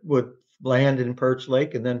would land in Perch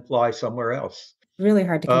Lake and then fly somewhere else. Really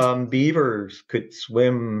hard to control. Beavers could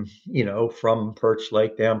swim, from Perch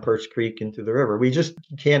Lake down Perch Creek into the river. We just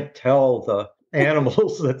can't tell the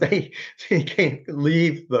animals that they can't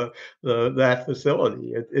leave that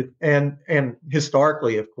facility. And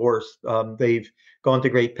historically, of course, they've gone to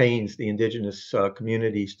great pains, the indigenous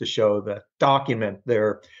communities, to show that document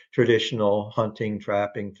their traditional hunting,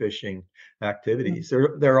 trapping, fishing activities.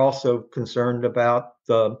 They're also concerned about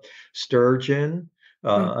the sturgeon,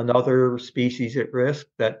 Another species at risk,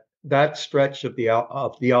 that stretch of the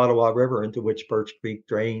Ottawa River into which Birch Creek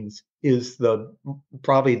drains is the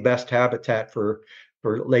probably best habitat for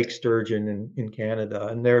lake sturgeon in Canada.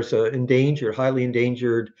 And there's a highly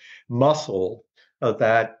endangered mussel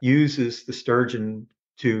that uses the sturgeon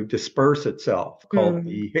to disperse itself, called Mm,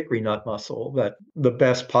 the hickory nut mussel. That the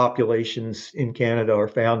best populations in Canada are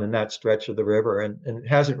found in that stretch of the river, and it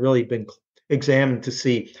hasn't really been examined to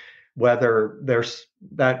see whether there's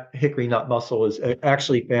that hickory nut mussel is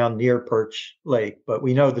actually found near Perch Lake, but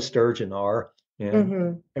we know the sturgeon are, and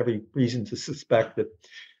hmm every reason to suspect that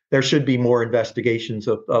there should be more investigations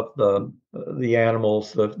of the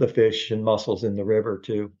animals, the fish and mussels in the river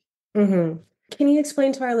too. hmm Can you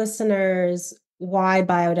explain to our listeners why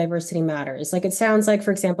biodiversity matters? Like it sounds like, for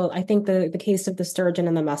example, I think the case of the sturgeon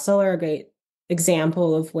and the mussel are a great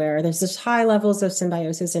example of where there's just high levels of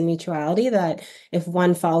symbiosis and mutuality that if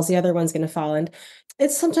one falls, the other one's going to fall. And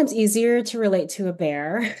it's sometimes easier to relate to a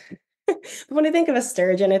bear. But when I think of a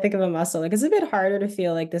sturgeon, I think of a mussel. Like it's a bit harder to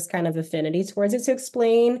feel like this kind of affinity towards it to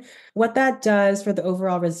explain what that does for the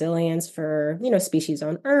overall resilience for, species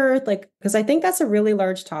on Earth. Like, because I think that's a really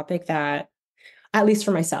large topic that, at least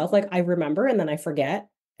for myself, like I remember and then I forget.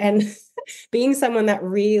 And being someone that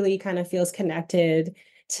really kind of feels connected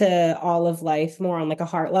to all of life more on like a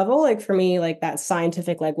heart level, like for me, like that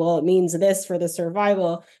scientific, like, well, it means this for the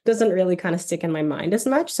survival doesn't really kind of stick in my mind as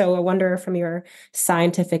much. So I wonder from your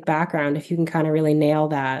scientific background if you can kind of really nail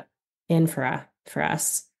that in for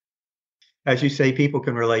us. As you say, people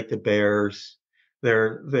can relate to bears.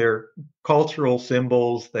 They're cultural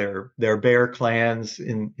symbols. They're bear clans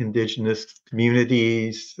in indigenous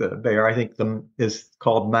communities. The bear, I think, is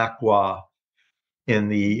called Makwa in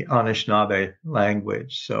the Anishinaabe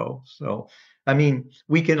language. So I mean,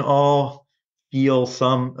 we can all feel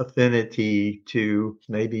some affinity to,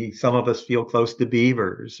 maybe some of us feel close to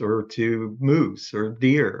beavers or to moose or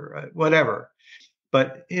deer, whatever.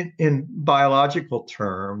 But in biological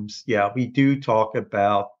terms, yeah, we do talk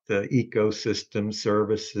about the ecosystem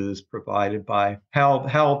services provided by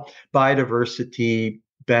how biodiversity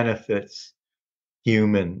benefits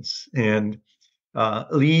humans, and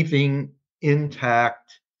leaving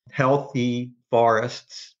intact, healthy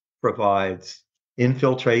forests provides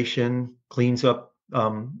infiltration, cleans up,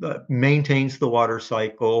 maintains the water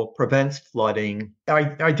cycle, prevents flooding.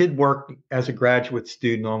 I did work as a graduate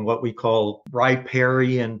student on what we call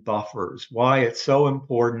riparian buffers, why it's so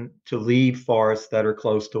important to leave forests that are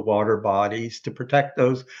close to water bodies, to protect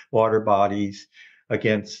those water bodies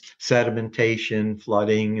against sedimentation,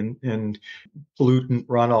 flooding, and pollutant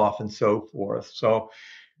runoff and so forth. So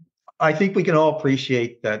I think we can all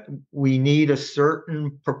appreciate that we need a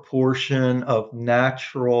certain proportion of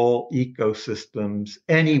natural ecosystems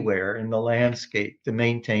anywhere in the landscape to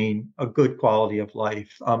maintain a good quality of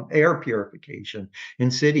life. Air purification in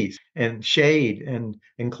cities, and shade, and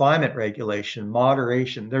climate regulation,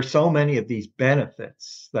 moderation. There's so many of these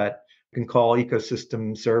benefits that you can call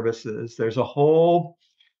ecosystem services. There's a whole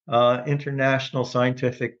international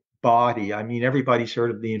scientific body. I mean, everybody's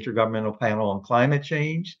heard of the Intergovernmental Panel on Climate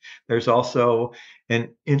Change. There's also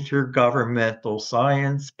an intergovernmental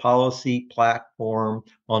science policy platform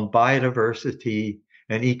on biodiversity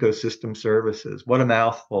and ecosystem services. What a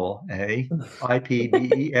mouthful, eh?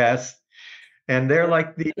 IPBES. And they're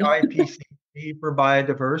like the IPCC for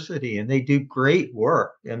biodiversity, and they do great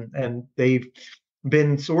work. And they've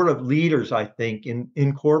been sort of leaders, I think, in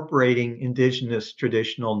incorporating indigenous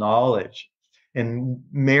traditional knowledge and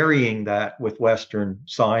marrying that with Western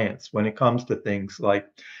science when it comes to things like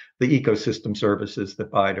the ecosystem services that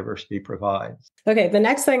biodiversity provides. Okay, the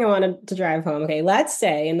next thing I wanted to drive home. Okay, let's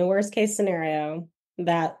say in the worst case scenario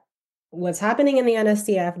that what's happening in the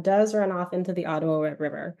NSDF does run off into the Ottawa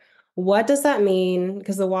River. What does that mean?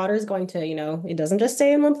 Because the water is going to, it doesn't just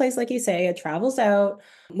stay in one place, like you say, it travels out.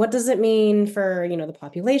 What does it mean for, the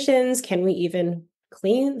populations? Can we even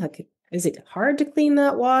clean? Like, is it hard to clean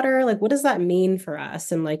that water? Like, what does that mean for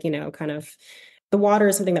us? And like, kind of the water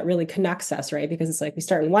is something that really connects us, right? Because it's like we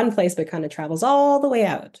start in one place, but kind of travels all the way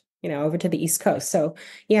out, over to the East Coast. So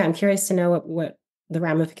yeah, I'm curious to know what the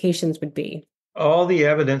ramifications would be. All the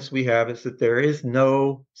evidence we have is that there is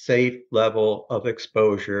no safe level of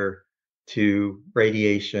exposure to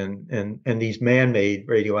radiation and these man-made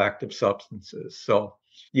radioactive substances. So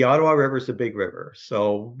the Ottawa River is a big river.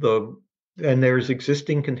 And there's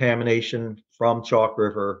existing contamination from Chalk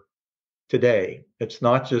River today. It's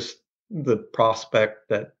not just the prospect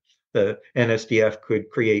that the NSDF could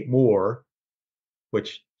create more,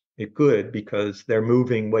 which it could because they're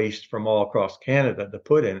moving waste from all across Canada to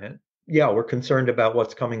put in it. Yeah, we're concerned about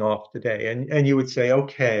what's coming off today. And you would say,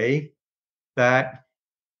 okay, that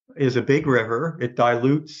is a big river. It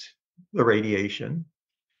dilutes the radiation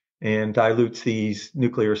and dilutes these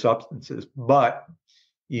nuclear substances. But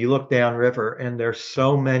you look downriver and there's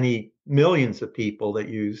so many millions of people that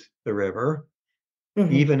use the river.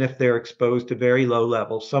 Hmm. Even if they're exposed to very low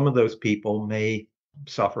levels, some of those people may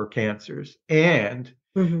suffer cancers. And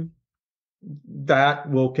Hmm. that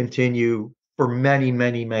will continue for many,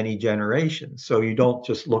 many, many generations. So you don't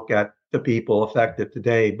just look at the people affected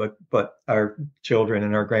today, but our children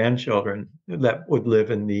and our grandchildren that would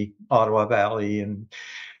live in the Ottawa Valley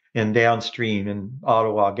and downstream in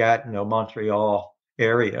Ottawa, Gatineau, Montreal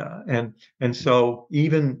area. And so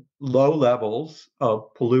even low levels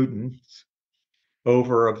of pollutants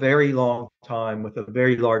over a very long time with a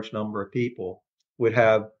very large number of people would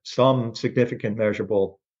have some significant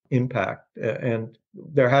measurable impact. And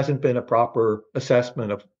there hasn't been a proper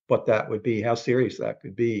assessment of what that would be, how serious that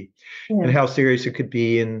could be, and Yeah. how serious it could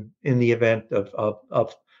be in the event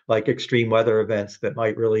of like extreme weather events that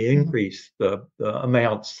might really increase the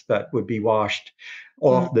amounts that would be washed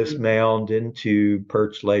off this Mhm. mound into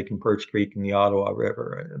Perch Lake and Perch Creek in the Ottawa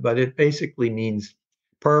River. But it basically means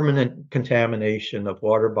permanent contamination of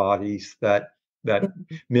water bodies that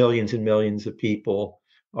millions and millions of people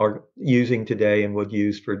are using today and would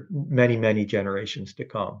use for many, many generations to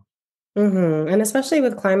come. And especially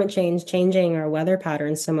with climate change changing our weather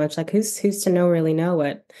patterns so much, like who's to know really know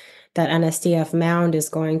what that NSDF mound is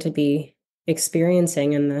going to be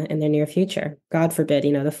experiencing in the near future. God forbid,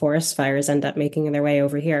 the forest fires end up making their way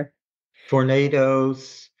over here.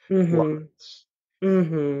 Tornadoes, Mm-hmm. floods.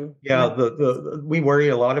 Mm-hmm. Yeah, we worry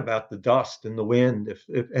a lot about the dust and the wind. If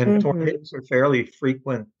and Mm-hmm. tornadoes are fairly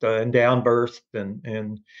frequent and downbursts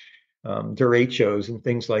and derechos and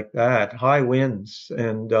things like that, high winds,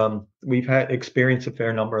 and we've had experience a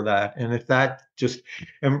fair number of that. And if that just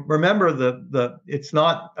and remember the it's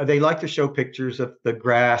not they like to show pictures of the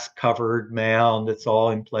grass covered mound. It's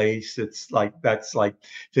all in place. It's like that's like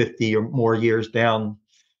 50 or more years down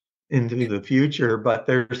into the future, but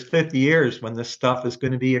there's 50 years when this stuff is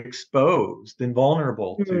going to be exposed and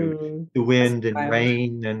vulnerable to Mm-hmm. the That's wind and wild.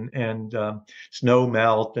 rain and snow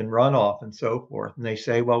melt and runoff and so forth. And they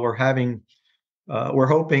say, well, we're hoping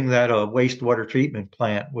that a wastewater treatment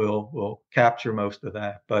plant will capture most of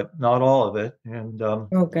that, but not all of it.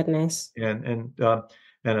 Oh goodness. And and uh,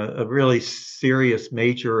 and a really serious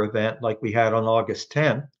major event like we had on August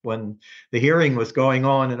 10th when the hearing was going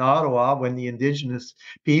on in Ottawa when the Indigenous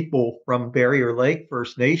people from Barrier Lake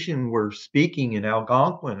First Nation were speaking in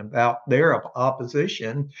Algonquin about their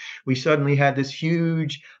opposition. We suddenly had this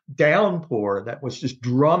huge downpour that was just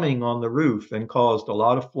drumming on the roof and caused a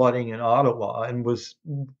lot of flooding in Ottawa and was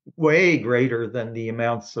way greater than the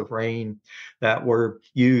amounts of rain that were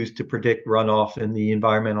used to predict runoff in the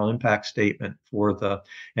environmental impact statement for the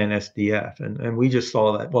NSDF. And we just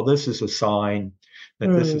saw that, well, this is a sign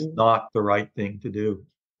that this is Mm. not the right thing to do.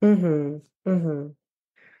 Mm-hmm. Mm-hmm.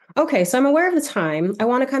 Okay, so I'm aware of the time. I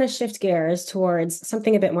want to kind of shift gears towards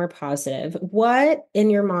something a bit more positive. What in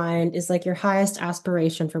your mind is like your highest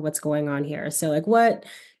aspiration for what's going on here? So like what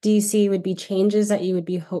do you see would be changes that you would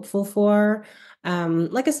be hopeful for?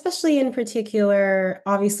 Like especially in particular,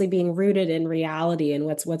 obviously being rooted in reality and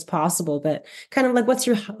what's possible, but kind of like what's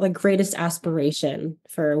your like greatest aspiration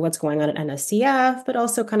for what's going on at NSCF, but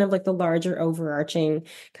also kind of like the larger overarching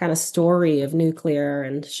kind of story of nuclear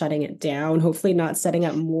and shutting it down, hopefully not setting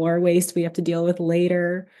up more waste we have to deal with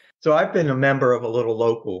later. So I've been a member of a little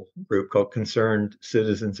local group called Concerned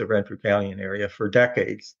Citizens of Renfrew County and area for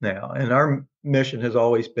decades now. And our mission has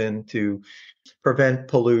always been to prevent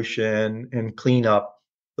pollution and clean up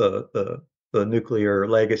the nuclear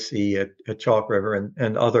legacy at Chalk River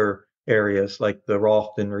and other areas like the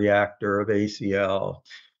Ralston reactor of ACL.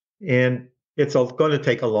 And it's going to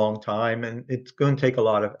take a long time and it's going to take a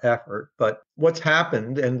lot of effort. But what's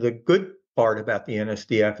happened, and the good part about the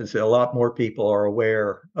NSDF is that a lot more people are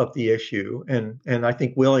aware of the issue and I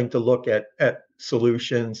think willing to look at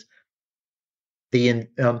solutions. The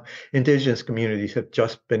indigenous communities have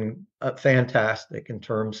just been fantastic in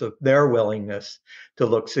terms of their willingness to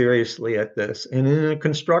look seriously at this and in a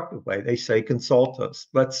constructive way. They say, consult us.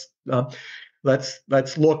 Let's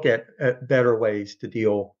look at better ways to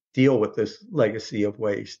deal with this legacy of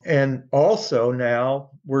waste. And also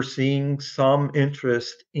now we're seeing some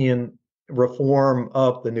interest in reform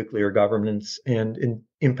of the nuclear governance and in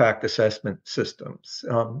impact assessment systems,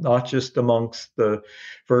 not just amongst the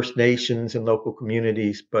First Nations and local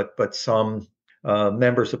communities, but some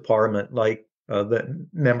members of parliament, like the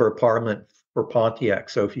member of parliament for Pontiac,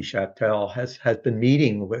 Sophie Chattel, has been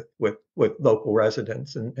meeting with local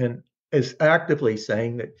residents and is actively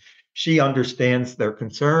saying that she understands their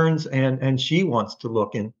concerns, and she wants to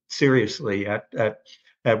look in seriously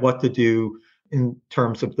at what to do in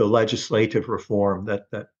terms of the legislative reform that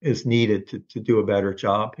is needed to do a better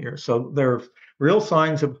job here. So there are real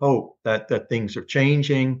signs of hope that things are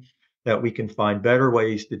changing, that we can find better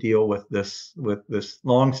ways to deal with this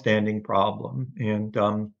longstanding problem, and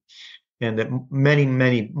that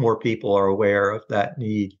many more people are aware of that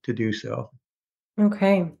need to do so.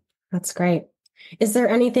 Okay, that's great. Is there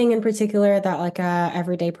anything in particular that like a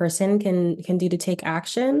everyday person can do to take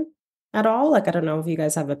action at all? Like I don't know if you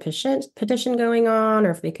guys have a petition going on or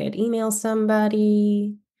if they could email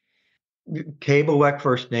somebody. Kabelwek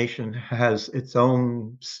First Nation has its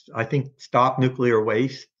own, I think, Stop Nuclear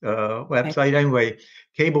Waste Okay. website. Anyway,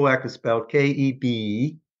 Kabelwek is spelled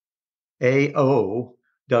Kebaowek. And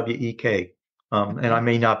I Okay.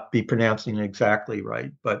 may not be pronouncing it exactly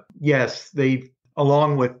right, but yes, they've,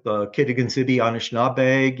 along with Kitigan-Zibi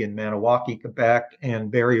Anishinaabe in Maniwaki, Quebec,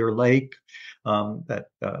 and Barrier Lake, that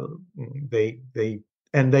they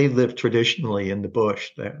and they live traditionally in the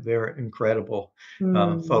bush. They're incredible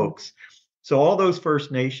Mm, folks. So all those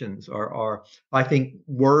First Nations are I think,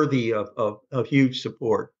 worthy of huge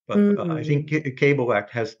support. But I think mm. Kabelwek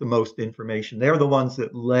has the most information. They're the ones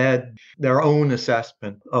that led their own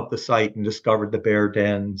assessment of the site and discovered the bear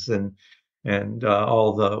dens and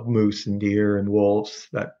all the moose and deer and wolves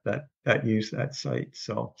that use that site.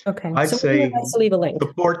 So Okay. I'd So maybe we'll say also leave a link.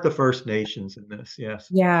 support the First Nations in this. Yes.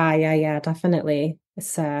 Yeah, definitely.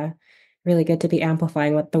 It's really good to be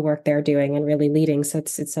amplifying what the work they're doing and really leading. So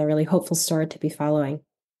it's a really hopeful story to be following.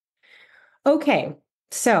 Okay.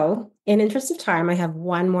 So in interest of time, I have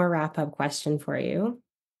one more wrap-up question for you.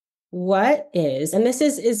 What is, and this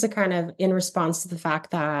is a kind of in response to the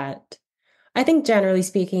fact that I think generally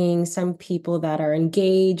speaking, some people that are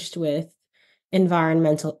engaged with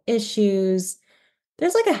environmental issues,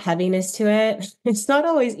 there's like a heaviness to it. It's not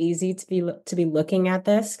always easy to be looking at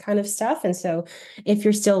this kind of stuff. And so if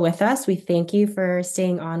you're still with us, we thank you for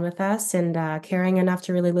staying on with us and caring enough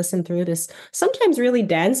to really listen through this, sometimes really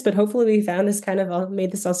dense, but hopefully we found this kind of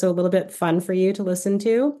made this also a little bit fun for you to listen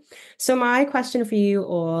to. So my question for you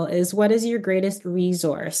all is what is your greatest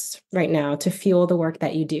resource right now to fuel the work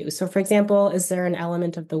that you do? So for example, is there an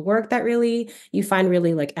element of the work that really you find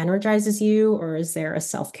really like energizes you, or is there a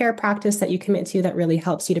self-care practice that you commit to that really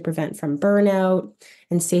helps you to prevent from burnout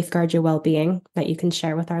and safeguard your well-being that you can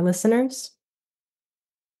share with our listeners?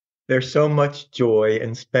 There's so much joy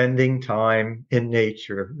in spending time in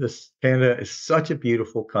nature. This Canada is such a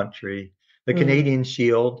beautiful country. The Mm, Canadian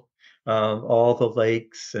Shield, all the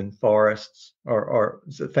lakes and forests are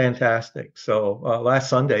fantastic. So last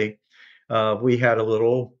Sunday, we had a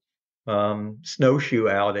little snowshoe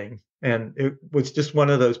outing, and it was just one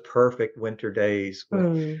of those perfect winter days with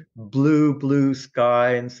mm. blue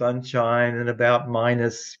sky and sunshine and about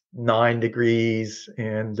 -9 degrees.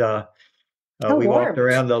 And How we walked warm.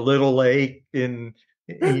 around the little lake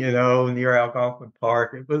near Algonquin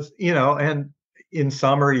Park. It was, and in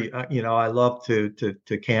summer, I love to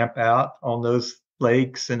camp out on those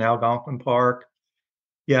lakes in Algonquin Park.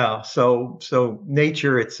 Yeah, so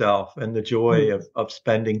nature itself and the joy Mm, of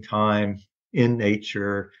spending time in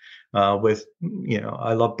nature with,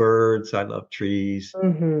 I love birds, I love trees. I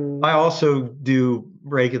mhm. also do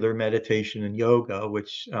regular meditation and yoga,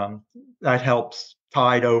 which that helps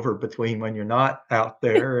tide over between when you're not out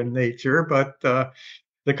there in nature. But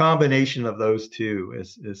the combination of those two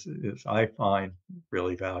is I find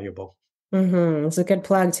really valuable. It's a good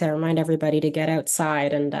plug to remind everybody to get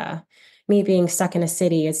outside. And me being stuck in a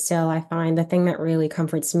city is still, I find the thing that really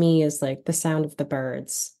comforts me is like the sound of the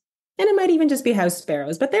birds. And it might even just be house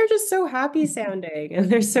sparrows, but they're just so happy sounding and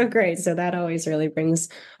they're so great. So that always really brings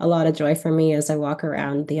a lot of joy for me as I walk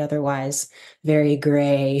around the otherwise very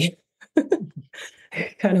gray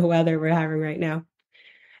kind of weather we're having right now.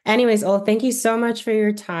 Anyways, Ol, thank you so much for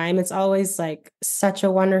your time. It's always like such a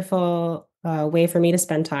wonderful way for me to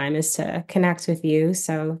spend time is to connect with you.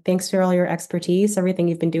 So thanks for all your expertise, everything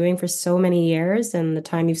you've been doing for so many years, and the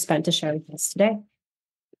time you've spent to share with us today.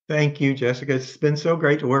 Thank you, Jessica. It's been so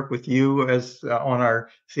great to work with you as on our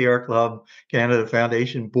Sierra Club Canada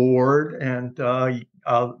Foundation board, and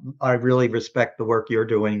I really respect the work you're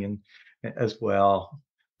doing as well.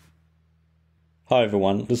 Hi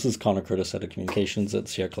everyone, this is Connor Curtis, Head of Communications at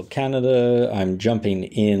Sierra Club Canada. I'm jumping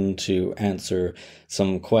in to answer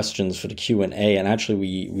some questions for the Q&A, and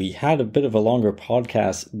actually we had a bit of a longer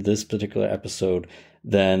podcast this particular episode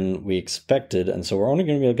than we expected, and so we're only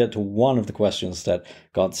going to be able to get to one of the questions that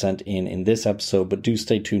got sent in this episode, but do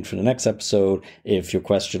stay tuned for the next episode. If your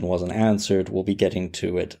question wasn't answered, we'll be getting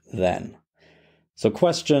to it then. So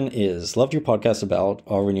question is, loved your podcast about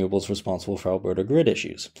are renewables responsible for Alberta grid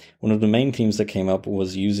issues? One of the main themes that came up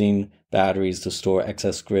was using batteries to store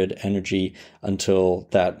excess grid energy until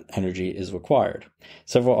that energy is required.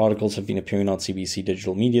 Several articles have been appearing on CBC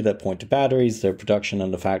digital media that point to batteries, their production,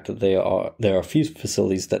 and the fact that there are few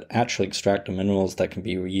facilities that actually extract the minerals that can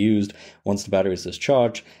be reused once the battery is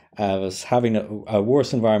discharged, as having a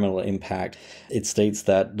worse environmental impact. It states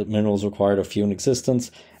that the minerals required are few in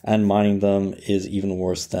existence, and mining them is even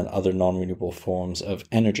worse than other non-renewable forms of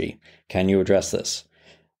energy. Can you address this?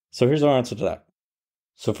 So here's our answer to that.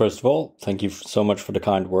 So first of all, thank you so much for the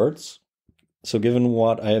kind words. So given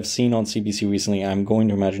what I have seen on CBC recently, I'm going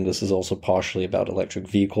to imagine this is also partially about electric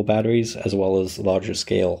vehicle batteries, as well as larger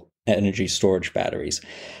scale energy storage batteries.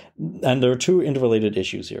 And there are two interrelated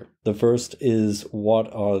issues here. The first is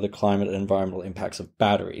what are the climate and environmental impacts of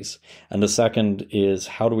batteries? And the second is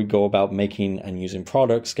how do we go about making and using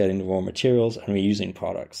products, getting the raw materials, and reusing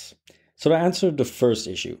products? So to answer the first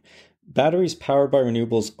issue, batteries powered by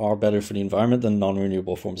renewables are better for the environment than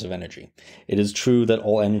non-renewable forms of energy. It is true that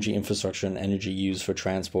all energy infrastructure and energy used for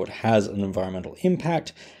transport has an environmental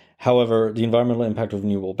impact. However, the environmental impact of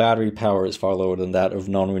renewable battery power is far lower than that of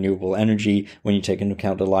non-renewable energy when you take into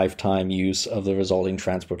account the lifetime use of the resulting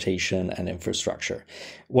transportation and infrastructure.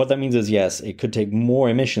 What that means is, yes, it could take more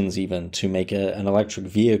emissions even to make an electric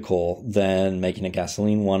vehicle than making a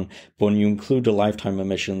gasoline one, but when you include the lifetime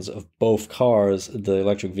emissions of both cars, the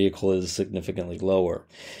electric vehicle is significantly lower.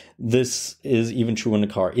 This is even true when the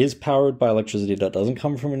car is powered by electricity that doesn't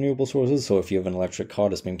come from renewable sources. So if you have an electric car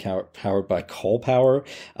that's been powered by coal power,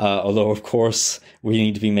 although of course we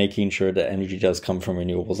need to be making sure that energy does come from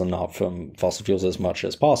renewables and not from fossil fuels as much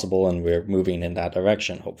as possible, and we're moving in that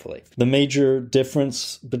direction, hopefully. The major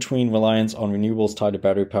difference between reliance on renewables tied to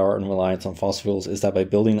battery power and reliance on fossil fuels is that by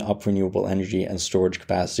building up renewable energy and storage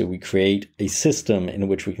capacity, we create a system in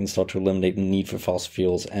which we can start to eliminate the need for fossil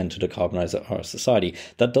fuels and to decarbonize our society.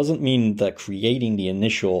 That doesn't mean that creating the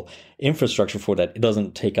initial infrastructure for that, it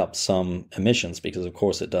doesn't take up some emissions, because of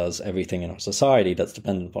course it does. Everything in our society that's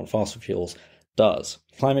dependent upon fossil fuels does.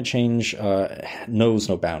 Climate change knows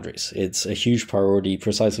no boundaries. It's a huge priority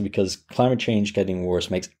precisely because climate change getting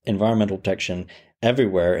worse makes environmental protection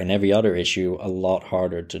everywhere and every other issue a lot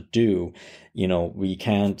harder to do. You know, we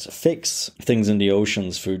can't fix things in the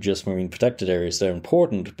oceans through just marine protected areas. They're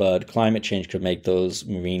important, but climate change could make those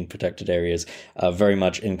marine protected areas very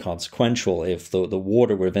much inconsequential if the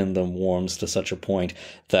water within them warms to such a point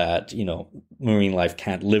that, you know, marine life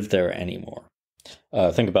can't live there anymore.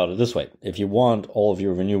 Think about it this way. If you want all of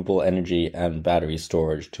your renewable energy and battery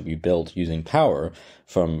storage to be built using power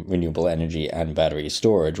from renewable energy and battery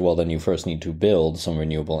storage, well, then you first need to build some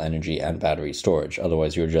renewable energy and battery storage.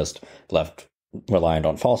 Otherwise, you're just left reliant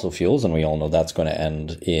on fossil fuels, and we all know that's going to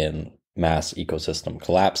end in mass ecosystem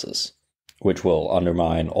collapses, which will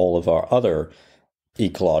undermine all of our other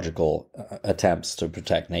ecological attempts to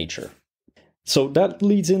protect nature. So that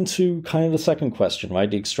leads into kind of the second question, right?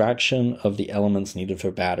 The extraction of the elements needed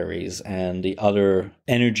for batteries and the other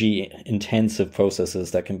energy-intensive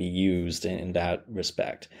processes that can be used in that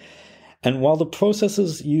respect. And while the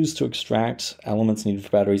processes used to extract elements needed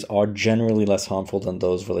for batteries are generally less harmful than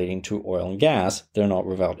those relating to oil and gas, they're not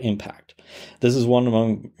without impact. This is one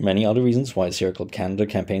among many other reasons why Sierra Club Canada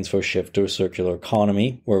campaigns for a shift to a circular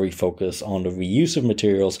economy, where we focus on the reuse of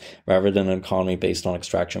materials rather than an economy based on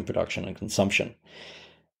extraction, production, and consumption.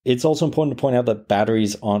 It's also important to point out that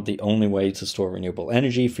batteries aren't the only way to store renewable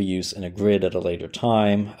energy for use in a grid at a later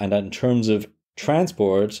time, and that in terms of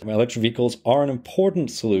transport, electric vehicles are an important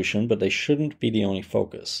solution, but they shouldn't be the only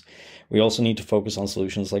focus. We also need to focus on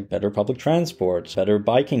solutions like better public transport, better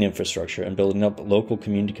biking infrastructure, and building up local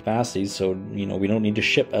community capacities so, you know, we don't need to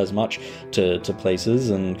ship as much to places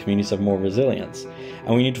and communities have more resilience.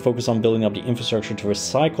 And we need to focus on building up the infrastructure to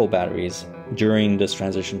recycle batteries during this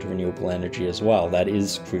transition to renewable energy as well. That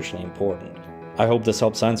is crucially important. I hope this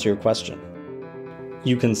helps answer your question.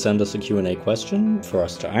 You can send us a Q&A question for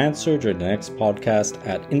us to answer during the next podcast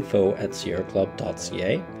at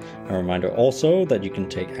info@sierraclub.ca. A reminder also that you can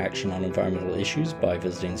take action on environmental issues by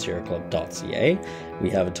visiting sierraclub.ca. We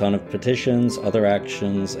have a ton of petitions, other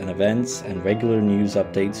actions and events, and regular news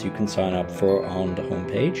updates you can sign up for on the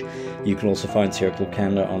homepage. You can also find Sierra Club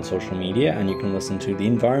Canada on social media, and you can listen to the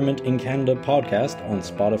Environment in Canada podcast on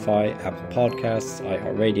Spotify, Apple Podcasts,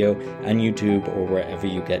 iHeartRadio, and YouTube, or wherever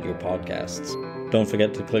you get your podcasts. Don't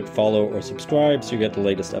forget to click follow or subscribe so you get the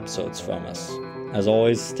latest episodes from us. As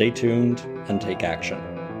always, stay tuned and take action.